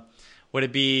Club? Would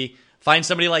it be find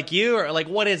somebody like you, or like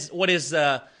what is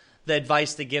the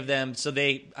advice to give them? So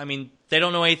they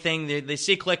don't know anything. They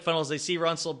see ClickFunnels, they see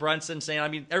Russell Brunson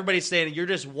saying, everybody's saying you're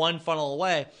just 1 funnel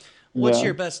away. What's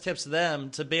your best tips to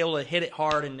them to be able to hit it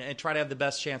hard and try to have the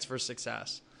best chance for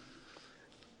success?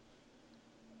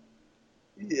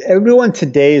 Everyone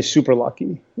today is super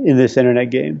lucky in this internet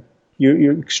game.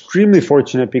 You're extremely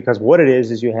fortunate because what it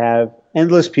is you have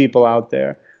endless people out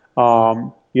there.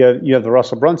 You have the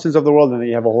Russell Brunsons of the world, and then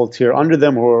you have a whole tier under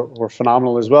them who are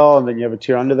phenomenal as well, and then you have a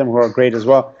tier under them who are great as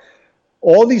well.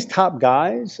 All these top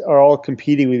guys are all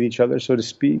competing with each other, so to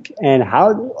speak. And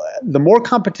the more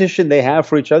competition they have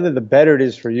for each other, the better it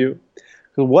is for you.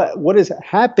 Because what has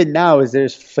happened now is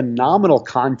there's phenomenal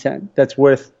content that's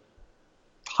worth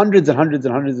hundreds and hundreds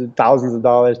and hundreds of thousands of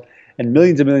dollars and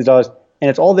millions of dollars, and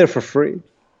it's all there for free.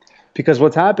 Because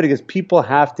what's happening is people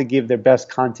have to give their best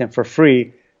content for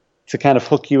free to kind of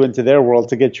hook you into their world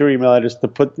to get your email address to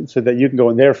put so that you can go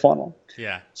in their funnel.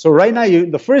 Yeah. So right now,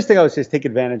 the first thing I would say is take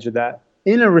advantage of that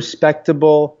in a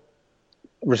respectable,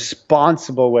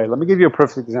 responsible way. Let me give you a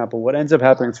perfect example. What ends up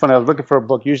happening, it's funny, I was looking for a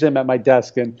book. Usually I'm at my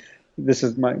desk, and this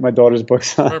is my daughter's book.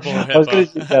 Purple Hippo.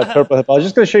 Purple Hippo. I was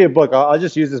just going to show you a book. I'll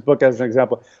just use this book as an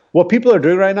example. What people are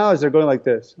doing right now is they're going like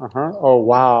this. Oh,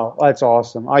 wow. That's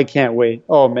awesome. I can't wait.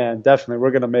 Oh, man, definitely.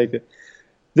 We're going to make it.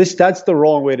 That's the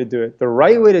wrong way to do it. The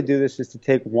right way to do this is to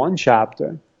take one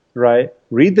chapter, right?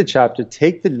 Read the chapter,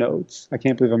 take the notes. I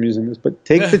can't believe I'm using this, but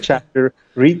take the chapter,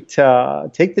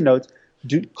 take the notes,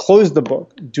 close the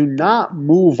book. Do not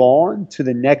move on to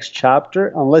the next chapter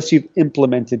unless you've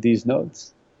implemented these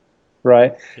notes,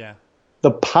 right? Yeah.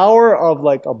 The power of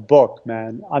like a book,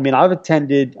 man. I mean, I've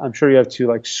attended, I'm sure you have too,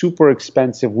 like super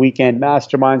expensive weekend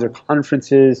masterminds or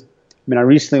conferences. I mean, I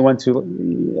recently went to,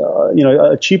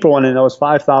 a cheaper one, and it was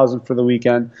 $5,000 for the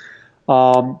weekend.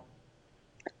 I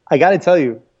got to tell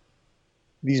you,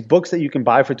 these books that you can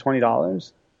buy for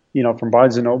 $20, from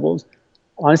Barnes and Nobles,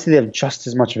 honestly, they have just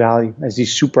as much value as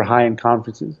these super high-end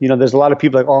conferences. There's a lot of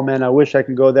people like, oh man, I wish I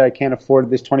could go there. I can't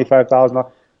afford this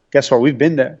 $25,000. Guess what? We've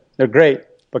been there. They're great.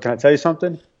 But can I tell you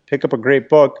something? Pick up a great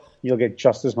book. You'll get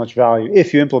just as much value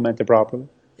if you implement it properly.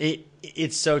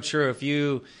 It's so true.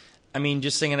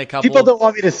 Just thinking a couple. People don't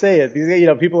want me to say it.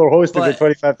 People are hosting for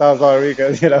 $25,000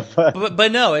 weekends.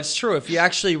 But no, it's true. If you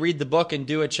actually read the book and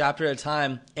do a chapter at a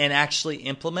time and actually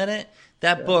implement it,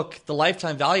 that book, the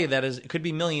lifetime value of that it could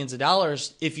be millions of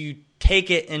dollars if you take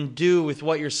it and do with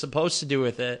what you're supposed to do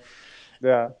with it.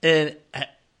 Yeah. And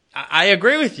I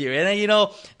agree with you.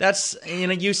 And, that's,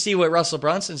 you see what Russell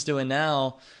Brunson's doing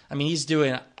now. I mean,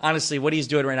 honestly, what he's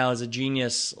doing right now is a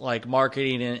genius, like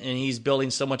marketing, and he's building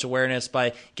so much awareness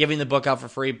by giving the book out for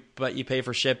free, but you pay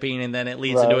for shipping, and then it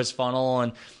leads into his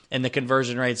funnel, and the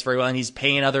conversion rate's very well. And he's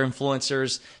paying other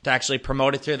influencers to actually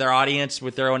promote it to their audience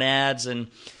with their own ads. And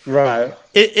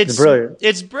it's brilliant.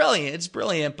 It's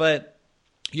brilliant. But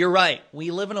you're right.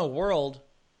 We live in a world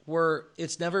where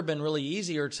it's never been really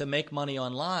easier to make money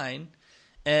online.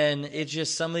 And it's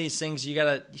just some of these things you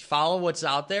got to follow what's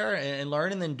out there and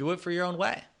learn, and then do it for your own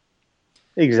way.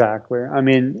 Exactly. I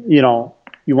mean, you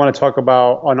want to talk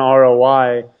about an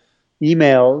ROI.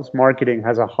 Emails marketing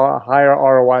has a higher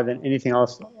ROI than anything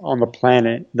else on the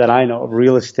planet that I know of.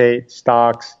 Real estate,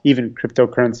 stocks, even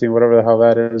cryptocurrency, whatever the hell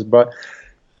that is. But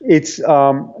it's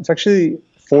actually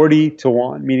 40 to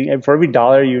 1, meaning for every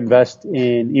dollar you invest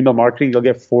in email marketing, you'll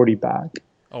get 40 back.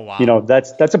 Oh wow!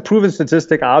 That's a proven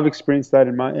statistic. I've experienced that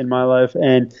in my life,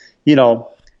 and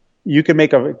you can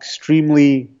make an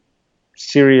extremely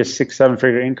serious 6-7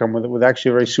 figure income with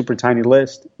actually a very super tiny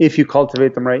list if you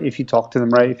cultivate them right, if you talk to them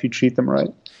right, if you treat them right.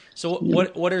 So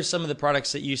what are some of the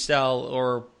products that you sell,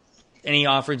 or any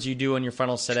offerings you do on your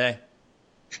funnels today?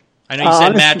 I know you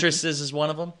said mattresses is one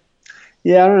of them.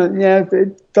 Yeah, I don't know. Yeah,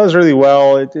 it does really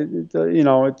well. It's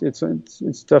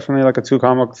definitely like a too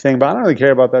common thing, but I don't really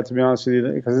care about that, to be honest with you,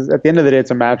 because at the end of the day, it's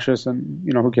a mattress, and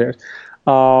who cares?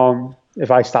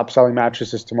 If I stop selling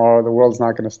mattresses tomorrow, the world's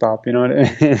not going to stop.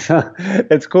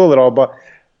 It's cool at all, but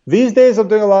these days I'm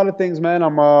doing a lot of things, man.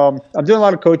 I'm doing a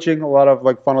lot of coaching, a lot of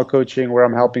like funnel coaching, where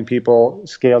I'm helping people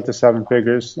scale to 7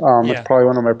 figures. That's probably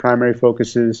one of my primary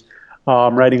focuses.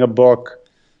 I'm writing a book.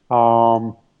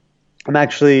 I'm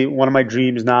actually, one of my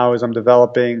dreams now is I'm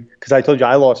developing, because I told you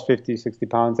I lost 50, 60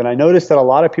 pounds, and I noticed that a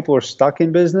lot of people are stuck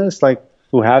in business, like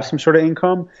who have some sort of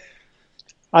income.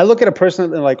 I look at a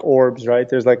person in like orbs, right?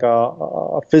 There's like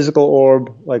a physical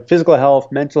orb, like physical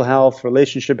health, mental health,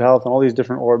 relationship health, and all these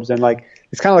different orbs. And like,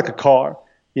 it's kind of like a car,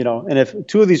 and if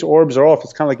 2 of these orbs are off,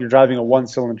 it's kind of like you're driving a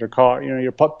 1-cylinder car.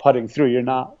 You're putting through, you're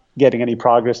not getting any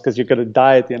progress because you're going to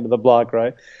die at the end of the block,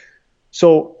 right?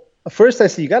 So first, I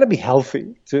say you got to be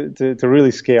healthy to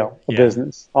really scale a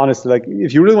business. Honestly, like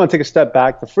if you really want to take a step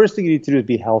back, the first thing you need to do is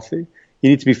be healthy. You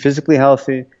need to be physically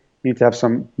healthy. You need to have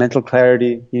some mental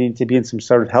clarity. You need to be in some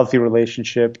sort of healthy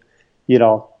relationship. You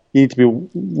need to be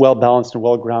well balanced and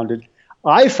well grounded.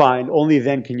 I find only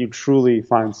then can you truly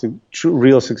find some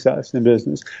real success in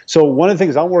business. So one of the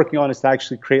things I'm working on is to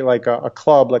actually create like a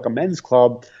club, like a men's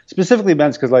club, specifically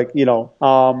men's, because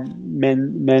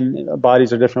men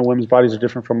bodies are different, women's bodies are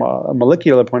different from a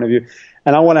molecular point of view,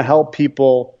 and I want to help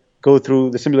people go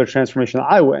through the similar transformation that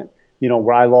I went.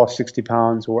 Where I lost 60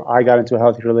 pounds, where I got into a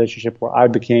healthy relationship, where I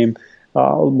became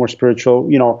a little more spiritual.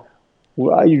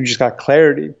 You just got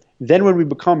clarity. Then when we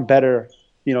become better,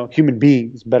 human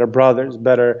beings, better brothers,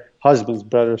 better husbands,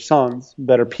 better sons,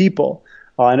 better people.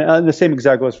 And the same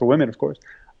exact goes for women, of course.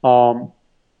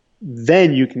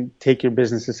 Then you can take your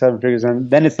business to 7 figures,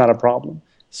 and then it's not a problem.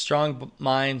 strong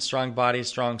mind, strong body,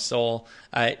 strong soul.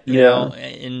 You know,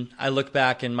 and I look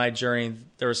back in my journey,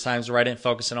 there was times where I didn't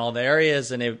focus on all the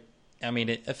areas, and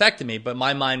it affected me. But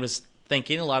my mind was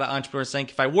thinking, a lot of entrepreneurs think,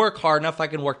 if I work hard enough, I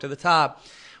can work to the top.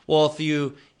 Well, if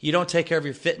you don't take care of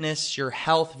your fitness, your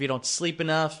health, if you don't sleep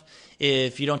enough,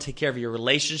 if you don't take care of your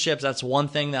relationships, that's one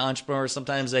thing that entrepreneurs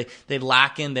sometimes they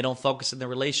lack in. They don't focus in their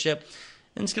relationship,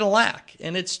 and it's going to lack.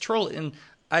 And it's true. And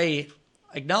I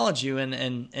acknowledge you,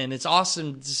 and it's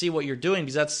awesome to see what you're doing,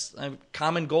 because that's a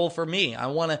common goal for me. I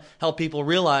want to help people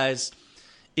realize,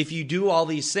 if you do all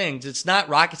these things, it's not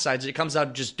rocket science. It comes out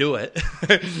to just do it.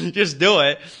 Just do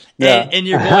it. Yeah. And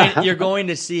you're going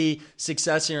to see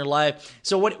success in your life.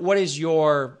 So what is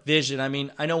your vision? I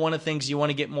mean, I know one of the things, you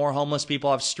want to get more homeless people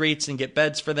off streets and get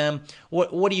beds for them.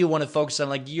 What do you want to focus on?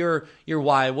 Like your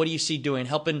why? What do you see doing?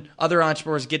 Helping other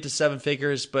entrepreneurs get to 7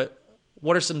 figures, but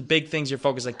what are some big things you're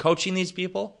focused on? Like coaching these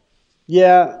people?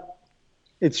 Yeah,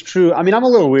 it's true. I mean, I'm a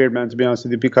little weird, man, to be honest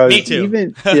with you, because Me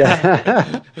too.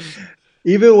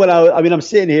 Even when I'm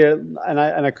sitting here and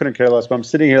I couldn't care less, but I'm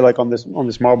sitting here like on this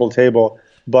marble table.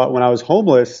 But when I was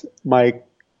homeless, my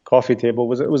coffee table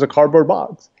was a cardboard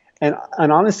box. And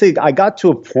honestly, I got to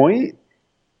a point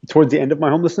towards the end of my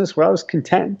homelessness where I was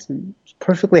content and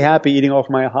perfectly happy eating off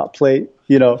my hot plate,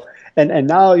 you know. And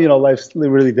now, you know, life's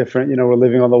really different. You know, we're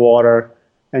living on the water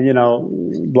and, you know,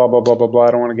 blah, blah, blah, blah, blah.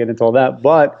 I don't want to get into all that.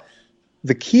 But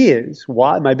the key is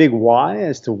my big why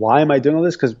as to why am I doing all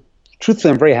this? Because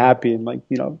truthfully, I'm very happy in, like,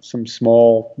 you know, some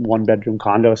small 1-bedroom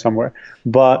condo somewhere.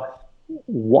 But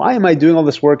why am I doing all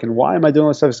this work and why am I doing all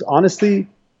this stuff? Honestly,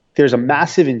 there's a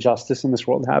massive injustice in this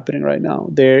world happening right now.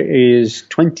 There is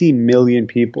 20 million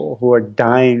people who are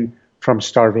dying from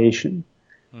starvation.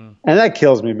 And that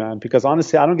kills me, man, because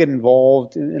honestly, I don't get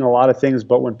involved in a lot of things,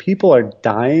 but when people are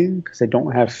dying because they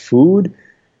don't have food,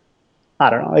 I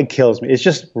don't know, it kills me. It's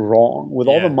just wrong. With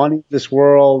all the money in this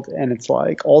world, and it's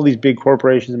like all these big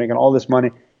corporations making all this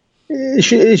money,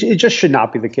 it just should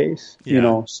not be the case, you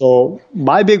know? So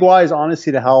my big why is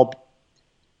honestly to help,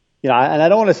 you know, and I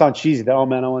don't want to sound cheesy that, oh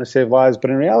man, I want to save lives, but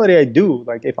in reality, I do.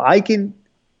 Like, if I can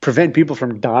prevent people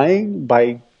from dying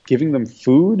by giving them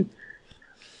food.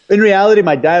 In reality,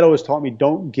 my dad always taught me,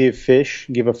 don't give fish,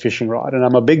 give a fishing rod. And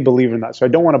I'm a big believer in that. So I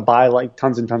don't want to buy like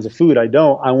tons and tons of food. I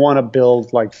want to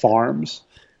build like farms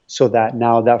so that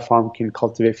now that farm can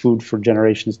cultivate food for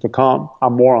generations to come.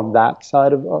 I'm more on that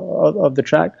side of the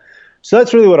track. So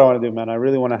that's really what I want to do, man. I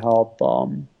really want to help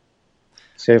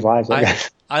save lives, I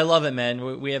guess. I love it,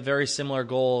 man. We have very similar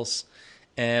goals,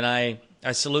 and I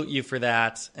salute you for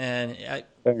that. And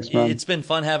Thanks, man. It's been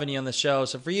fun having you on the show.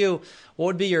 So for you, what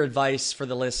would be your advice for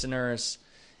the listeners?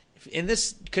 And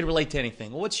this could relate to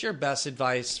anything. What's your best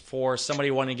advice for somebody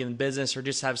wanting to get in business or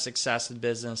just have success in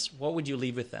business? What would you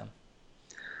leave with them?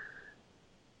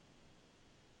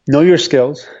 Know your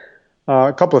skills.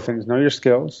 A couple of things. Know your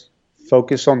skills.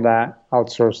 Focus on that.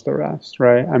 Outsource the rest,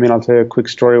 right? I mean, I'll tell you a quick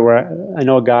story where I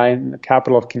know a guy in the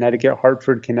capital of Connecticut,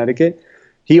 Hartford, Connecticut.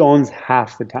 He owns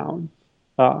half the town.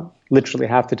 Literally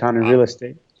half the town in real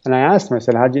estate. And I asked him, I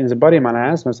said, he's a buddy of mine. I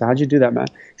asked him, I said, how'd you do that, man?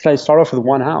 He said, I start off with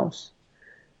one house,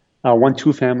 one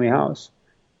 2-family house.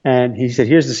 And he said,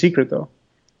 here's the secret though.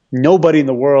 Nobody in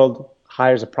the world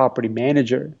hires a property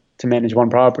manager to manage one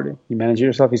property. You manage it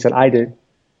yourself? He said, I did.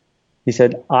 He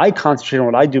said, I concentrate on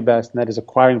what I do best, and that is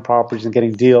acquiring properties and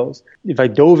getting deals. If I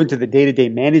dove into the day-to-day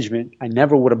management, I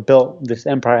never would have built this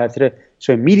empire I have today.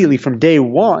 So immediately from day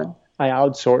one, I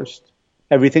outsourced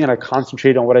everything and I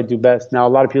concentrated on what I do best. Now, a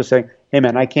lot of people are saying, hey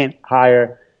man, I can't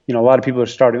hire, you know, a lot of people are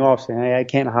starting off saying, hey, I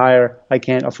can't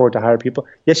afford to hire people.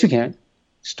 Yes, you can.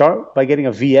 Start by getting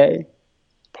a VA,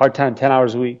 part-time, 10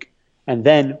 hours a week. And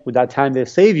then with that time they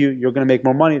save you, you're going to make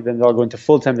more money. Then they'll go into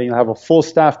full-time. Then you'll have a full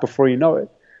staff before you know it.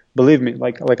 Believe me,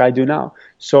 like I do now.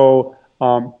 So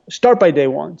start by day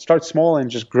one. Start small and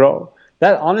just grow.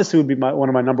 That honestly would be one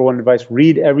of my number one advice.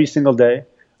 Read every single day,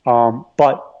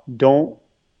 but don't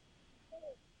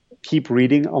keep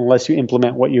reading unless you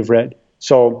implement what you've read.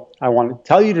 So I want to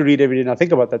tell you to read every day. Now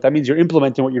think about that. That means you're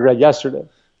implementing what you read yesterday.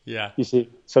 Yeah. You see.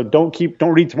 So don't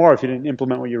read tomorrow if you didn't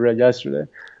implement what you read yesterday.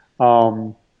 I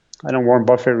know Warren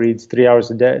Buffett reads 3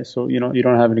 hours a day, so you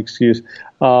don't have an excuse.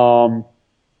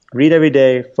 Read every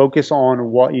day. Focus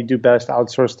on what you do best.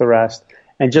 Outsource the rest,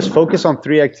 and just focus on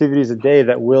 3 activities a day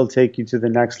that will take you to the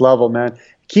next level, man.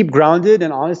 Keep grounded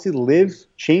and honestly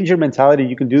change your mentality.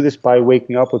 You can do this by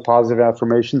waking up with positive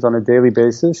affirmations on a daily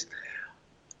basis.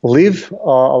 Live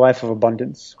a life of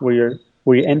abundance where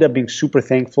you end up being super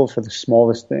thankful for the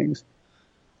smallest things.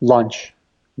 Lunch,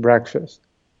 breakfast,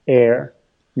 air,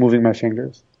 moving my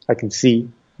fingers. I can see,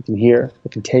 I can hear, I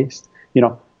can taste.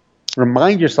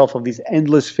 remind yourself of these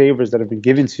endless favors that have been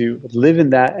given to you. Live in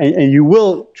that, and you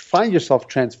will find yourself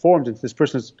transformed into this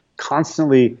person who's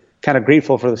constantly kind of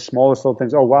grateful for the smallest little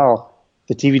things. Oh, wow,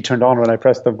 the TV turned on when I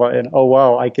pressed the button. Oh,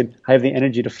 wow, I have the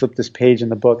energy to flip this page in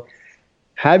the book.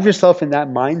 Have yourself in that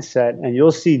mindset, and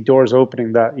you'll see doors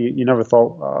opening that you never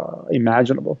thought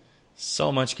imaginable.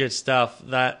 So much good stuff.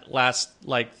 That last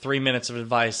 3 minutes of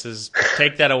advice is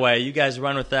take that away. You guys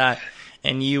run with that,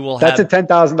 and you will have. That's a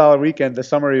 $10,000 weekend. The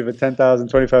summary of a $10,000,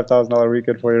 $25,000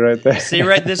 weekend for you right there. See,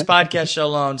 right, this podcast show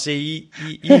alone. See,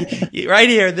 you, right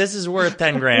here, this is worth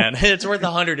 $10,000. It's worth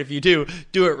 $100 if you do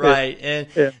it right.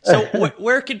 And so,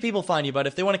 where can people find you? But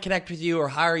if they want to connect with you or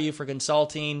hire you for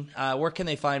consulting, where can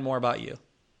they find more about you?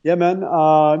 Yeah, man.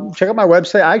 Check out my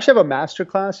website. I actually have a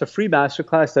free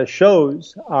masterclass that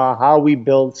shows how we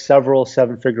build several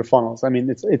seven-figure funnels. I mean,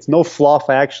 it's no fluff.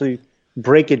 I actually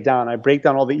break it down. I break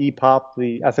down all the EPOP,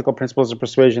 the ethical principles of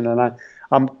persuasion, and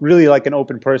I'm really like an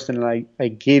open person, and I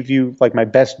gave you like my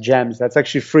best gems. That's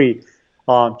actually free.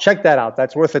 Check that out.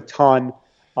 That's worth a ton.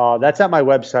 That's at my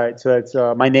website. So it's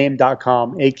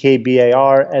myname.com,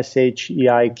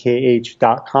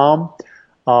 akbarscheikh.com.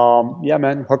 Yeah,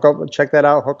 man, check that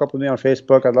out. Hook up with me on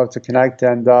Facebook. I'd love to connect.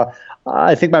 And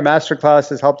I think my masterclass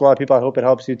has helped a lot of people. I hope it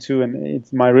helps you too. And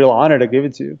it's my real honor to give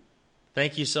it to you.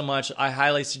 Thank you so much. I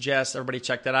highly suggest everybody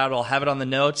check that out. I'll have it on the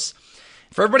notes.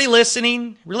 For everybody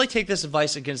listening, really take this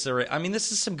advice into consideration. I mean,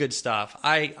 this is some good stuff.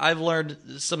 I've learned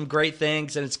some great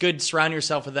things, and it's good to surround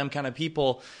yourself with them kind of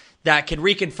people that can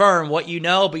reconfirm what you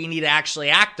know, but you need to actually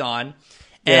act on.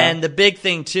 Yeah. And the big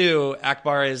thing too,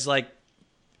 Akbar, is like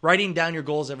writing down your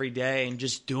goals every day and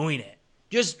just doing it.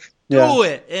 Just do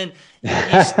it. And you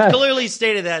clearly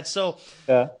stated that. So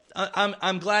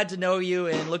I'm glad to know you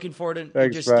and looking forward to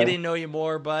getting to know you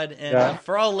more, bud. And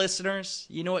for all listeners,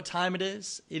 you know what time it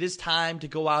is? It is time to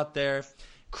go out there,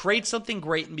 create something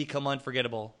great, and become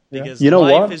unforgettable. Because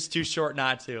life is too short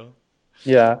not to.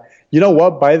 Yeah. You know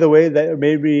what, by the way, that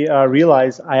made me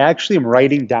realize I actually am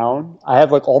writing down. I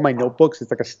have like all my notebooks. It's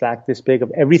like a stack this big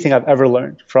of everything I've ever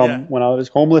learned from when I was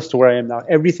homeless to where I am now,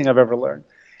 everything I've ever learned.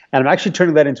 And I'm actually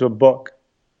turning that into a book.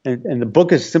 And the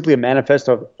book is simply a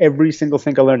manifesto of every single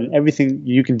thing I learned and everything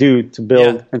you can do to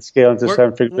build and scale into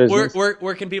seven-figure business.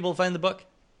 Where can people find the book?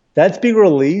 That's being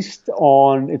released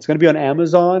it's going to be on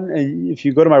Amazon. And if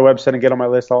you go to my website and get on my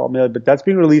list, I'll mail it. But that's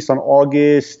being released on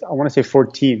August, I want to say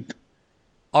 14th.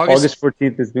 August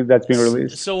 14th that's being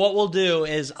released. So what we'll do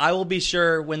is I will be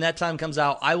sure when that time comes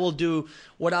out, I'll announce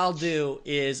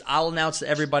to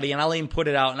everybody and I'll even put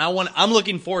it out. And I'm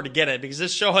looking forward to get it because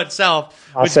this show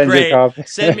itself was great.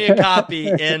 Send me a copy.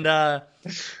 And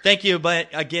thank you, but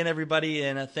again, everybody,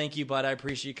 and thank you, bud. I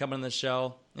appreciate you coming on the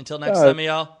show. Until next time,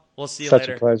 y'all. We'll see you later.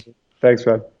 Such a pleasure. Thanks,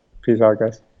 bud. Peace out,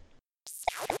 guys.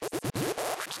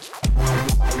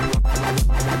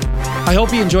 I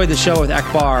hope you enjoyed the show with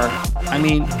Akbar. I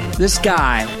mean, this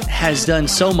guy has done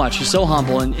so much. He's so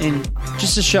humble. And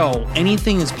just to show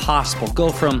anything is possible. Go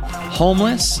from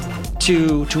homeless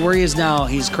to where he is now.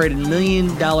 He's created $1 million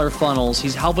funnels.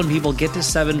 He's helping people get to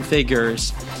seven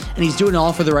figures. And he's doing it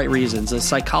all for the right reasons. The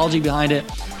psychology behind it.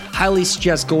 Highly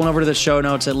suggest going over to the show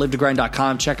notes at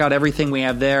livetogrind.com. Check out everything we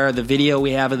have there, the video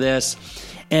we have of this,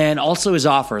 and also his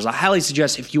offers. I highly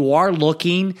suggest if you are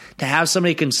looking to have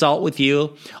somebody consult with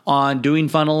you on doing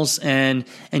funnels and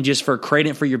just for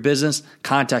creating it for your business,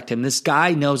 contact him. This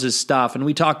guy knows his stuff. And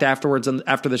we talked afterwards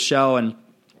after the show, and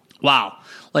wow.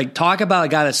 Like, talk about a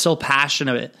guy that's so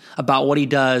passionate about what he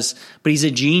does, but he's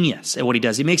a genius at what he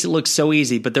does. He makes it look so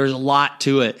easy, but there's a lot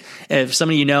to it. If some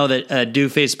of you know that do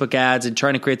Facebook ads and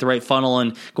trying to create the right funnel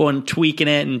and going tweaking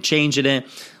it and changing it,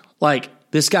 like,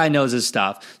 this guy knows his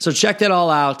stuff. So check that all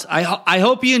out. I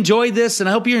hope you enjoyed this, and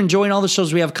I hope you're enjoying all the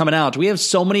shows we have coming out. We have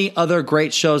so many other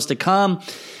great shows to come.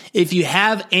 If you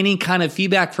have any kind of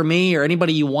feedback for me or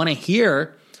anybody you want to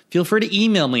hear, feel free to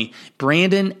email me,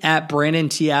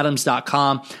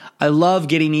 brandon@brandonTadams.com. I love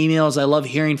getting emails. I love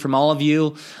hearing from all of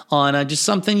you on just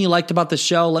something you liked about the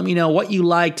show. Let me know what you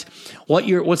liked,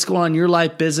 what's going on in your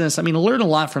life, business. I mean, I learn a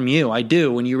lot from you. I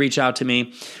do when you reach out to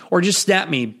me. Or just snap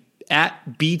me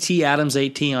at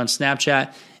BTAdams18 on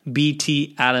Snapchat,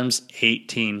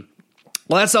 BTAdams18.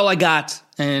 Well, that's all I got.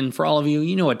 And for all of you,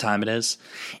 you know what time it is.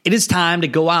 It is time to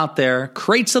go out there,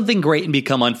 create something great, and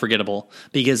become unforgettable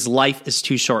because life is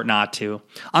too short not to.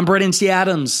 I'm Brandon T.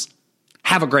 Adams.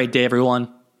 Have a great day,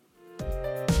 everyone.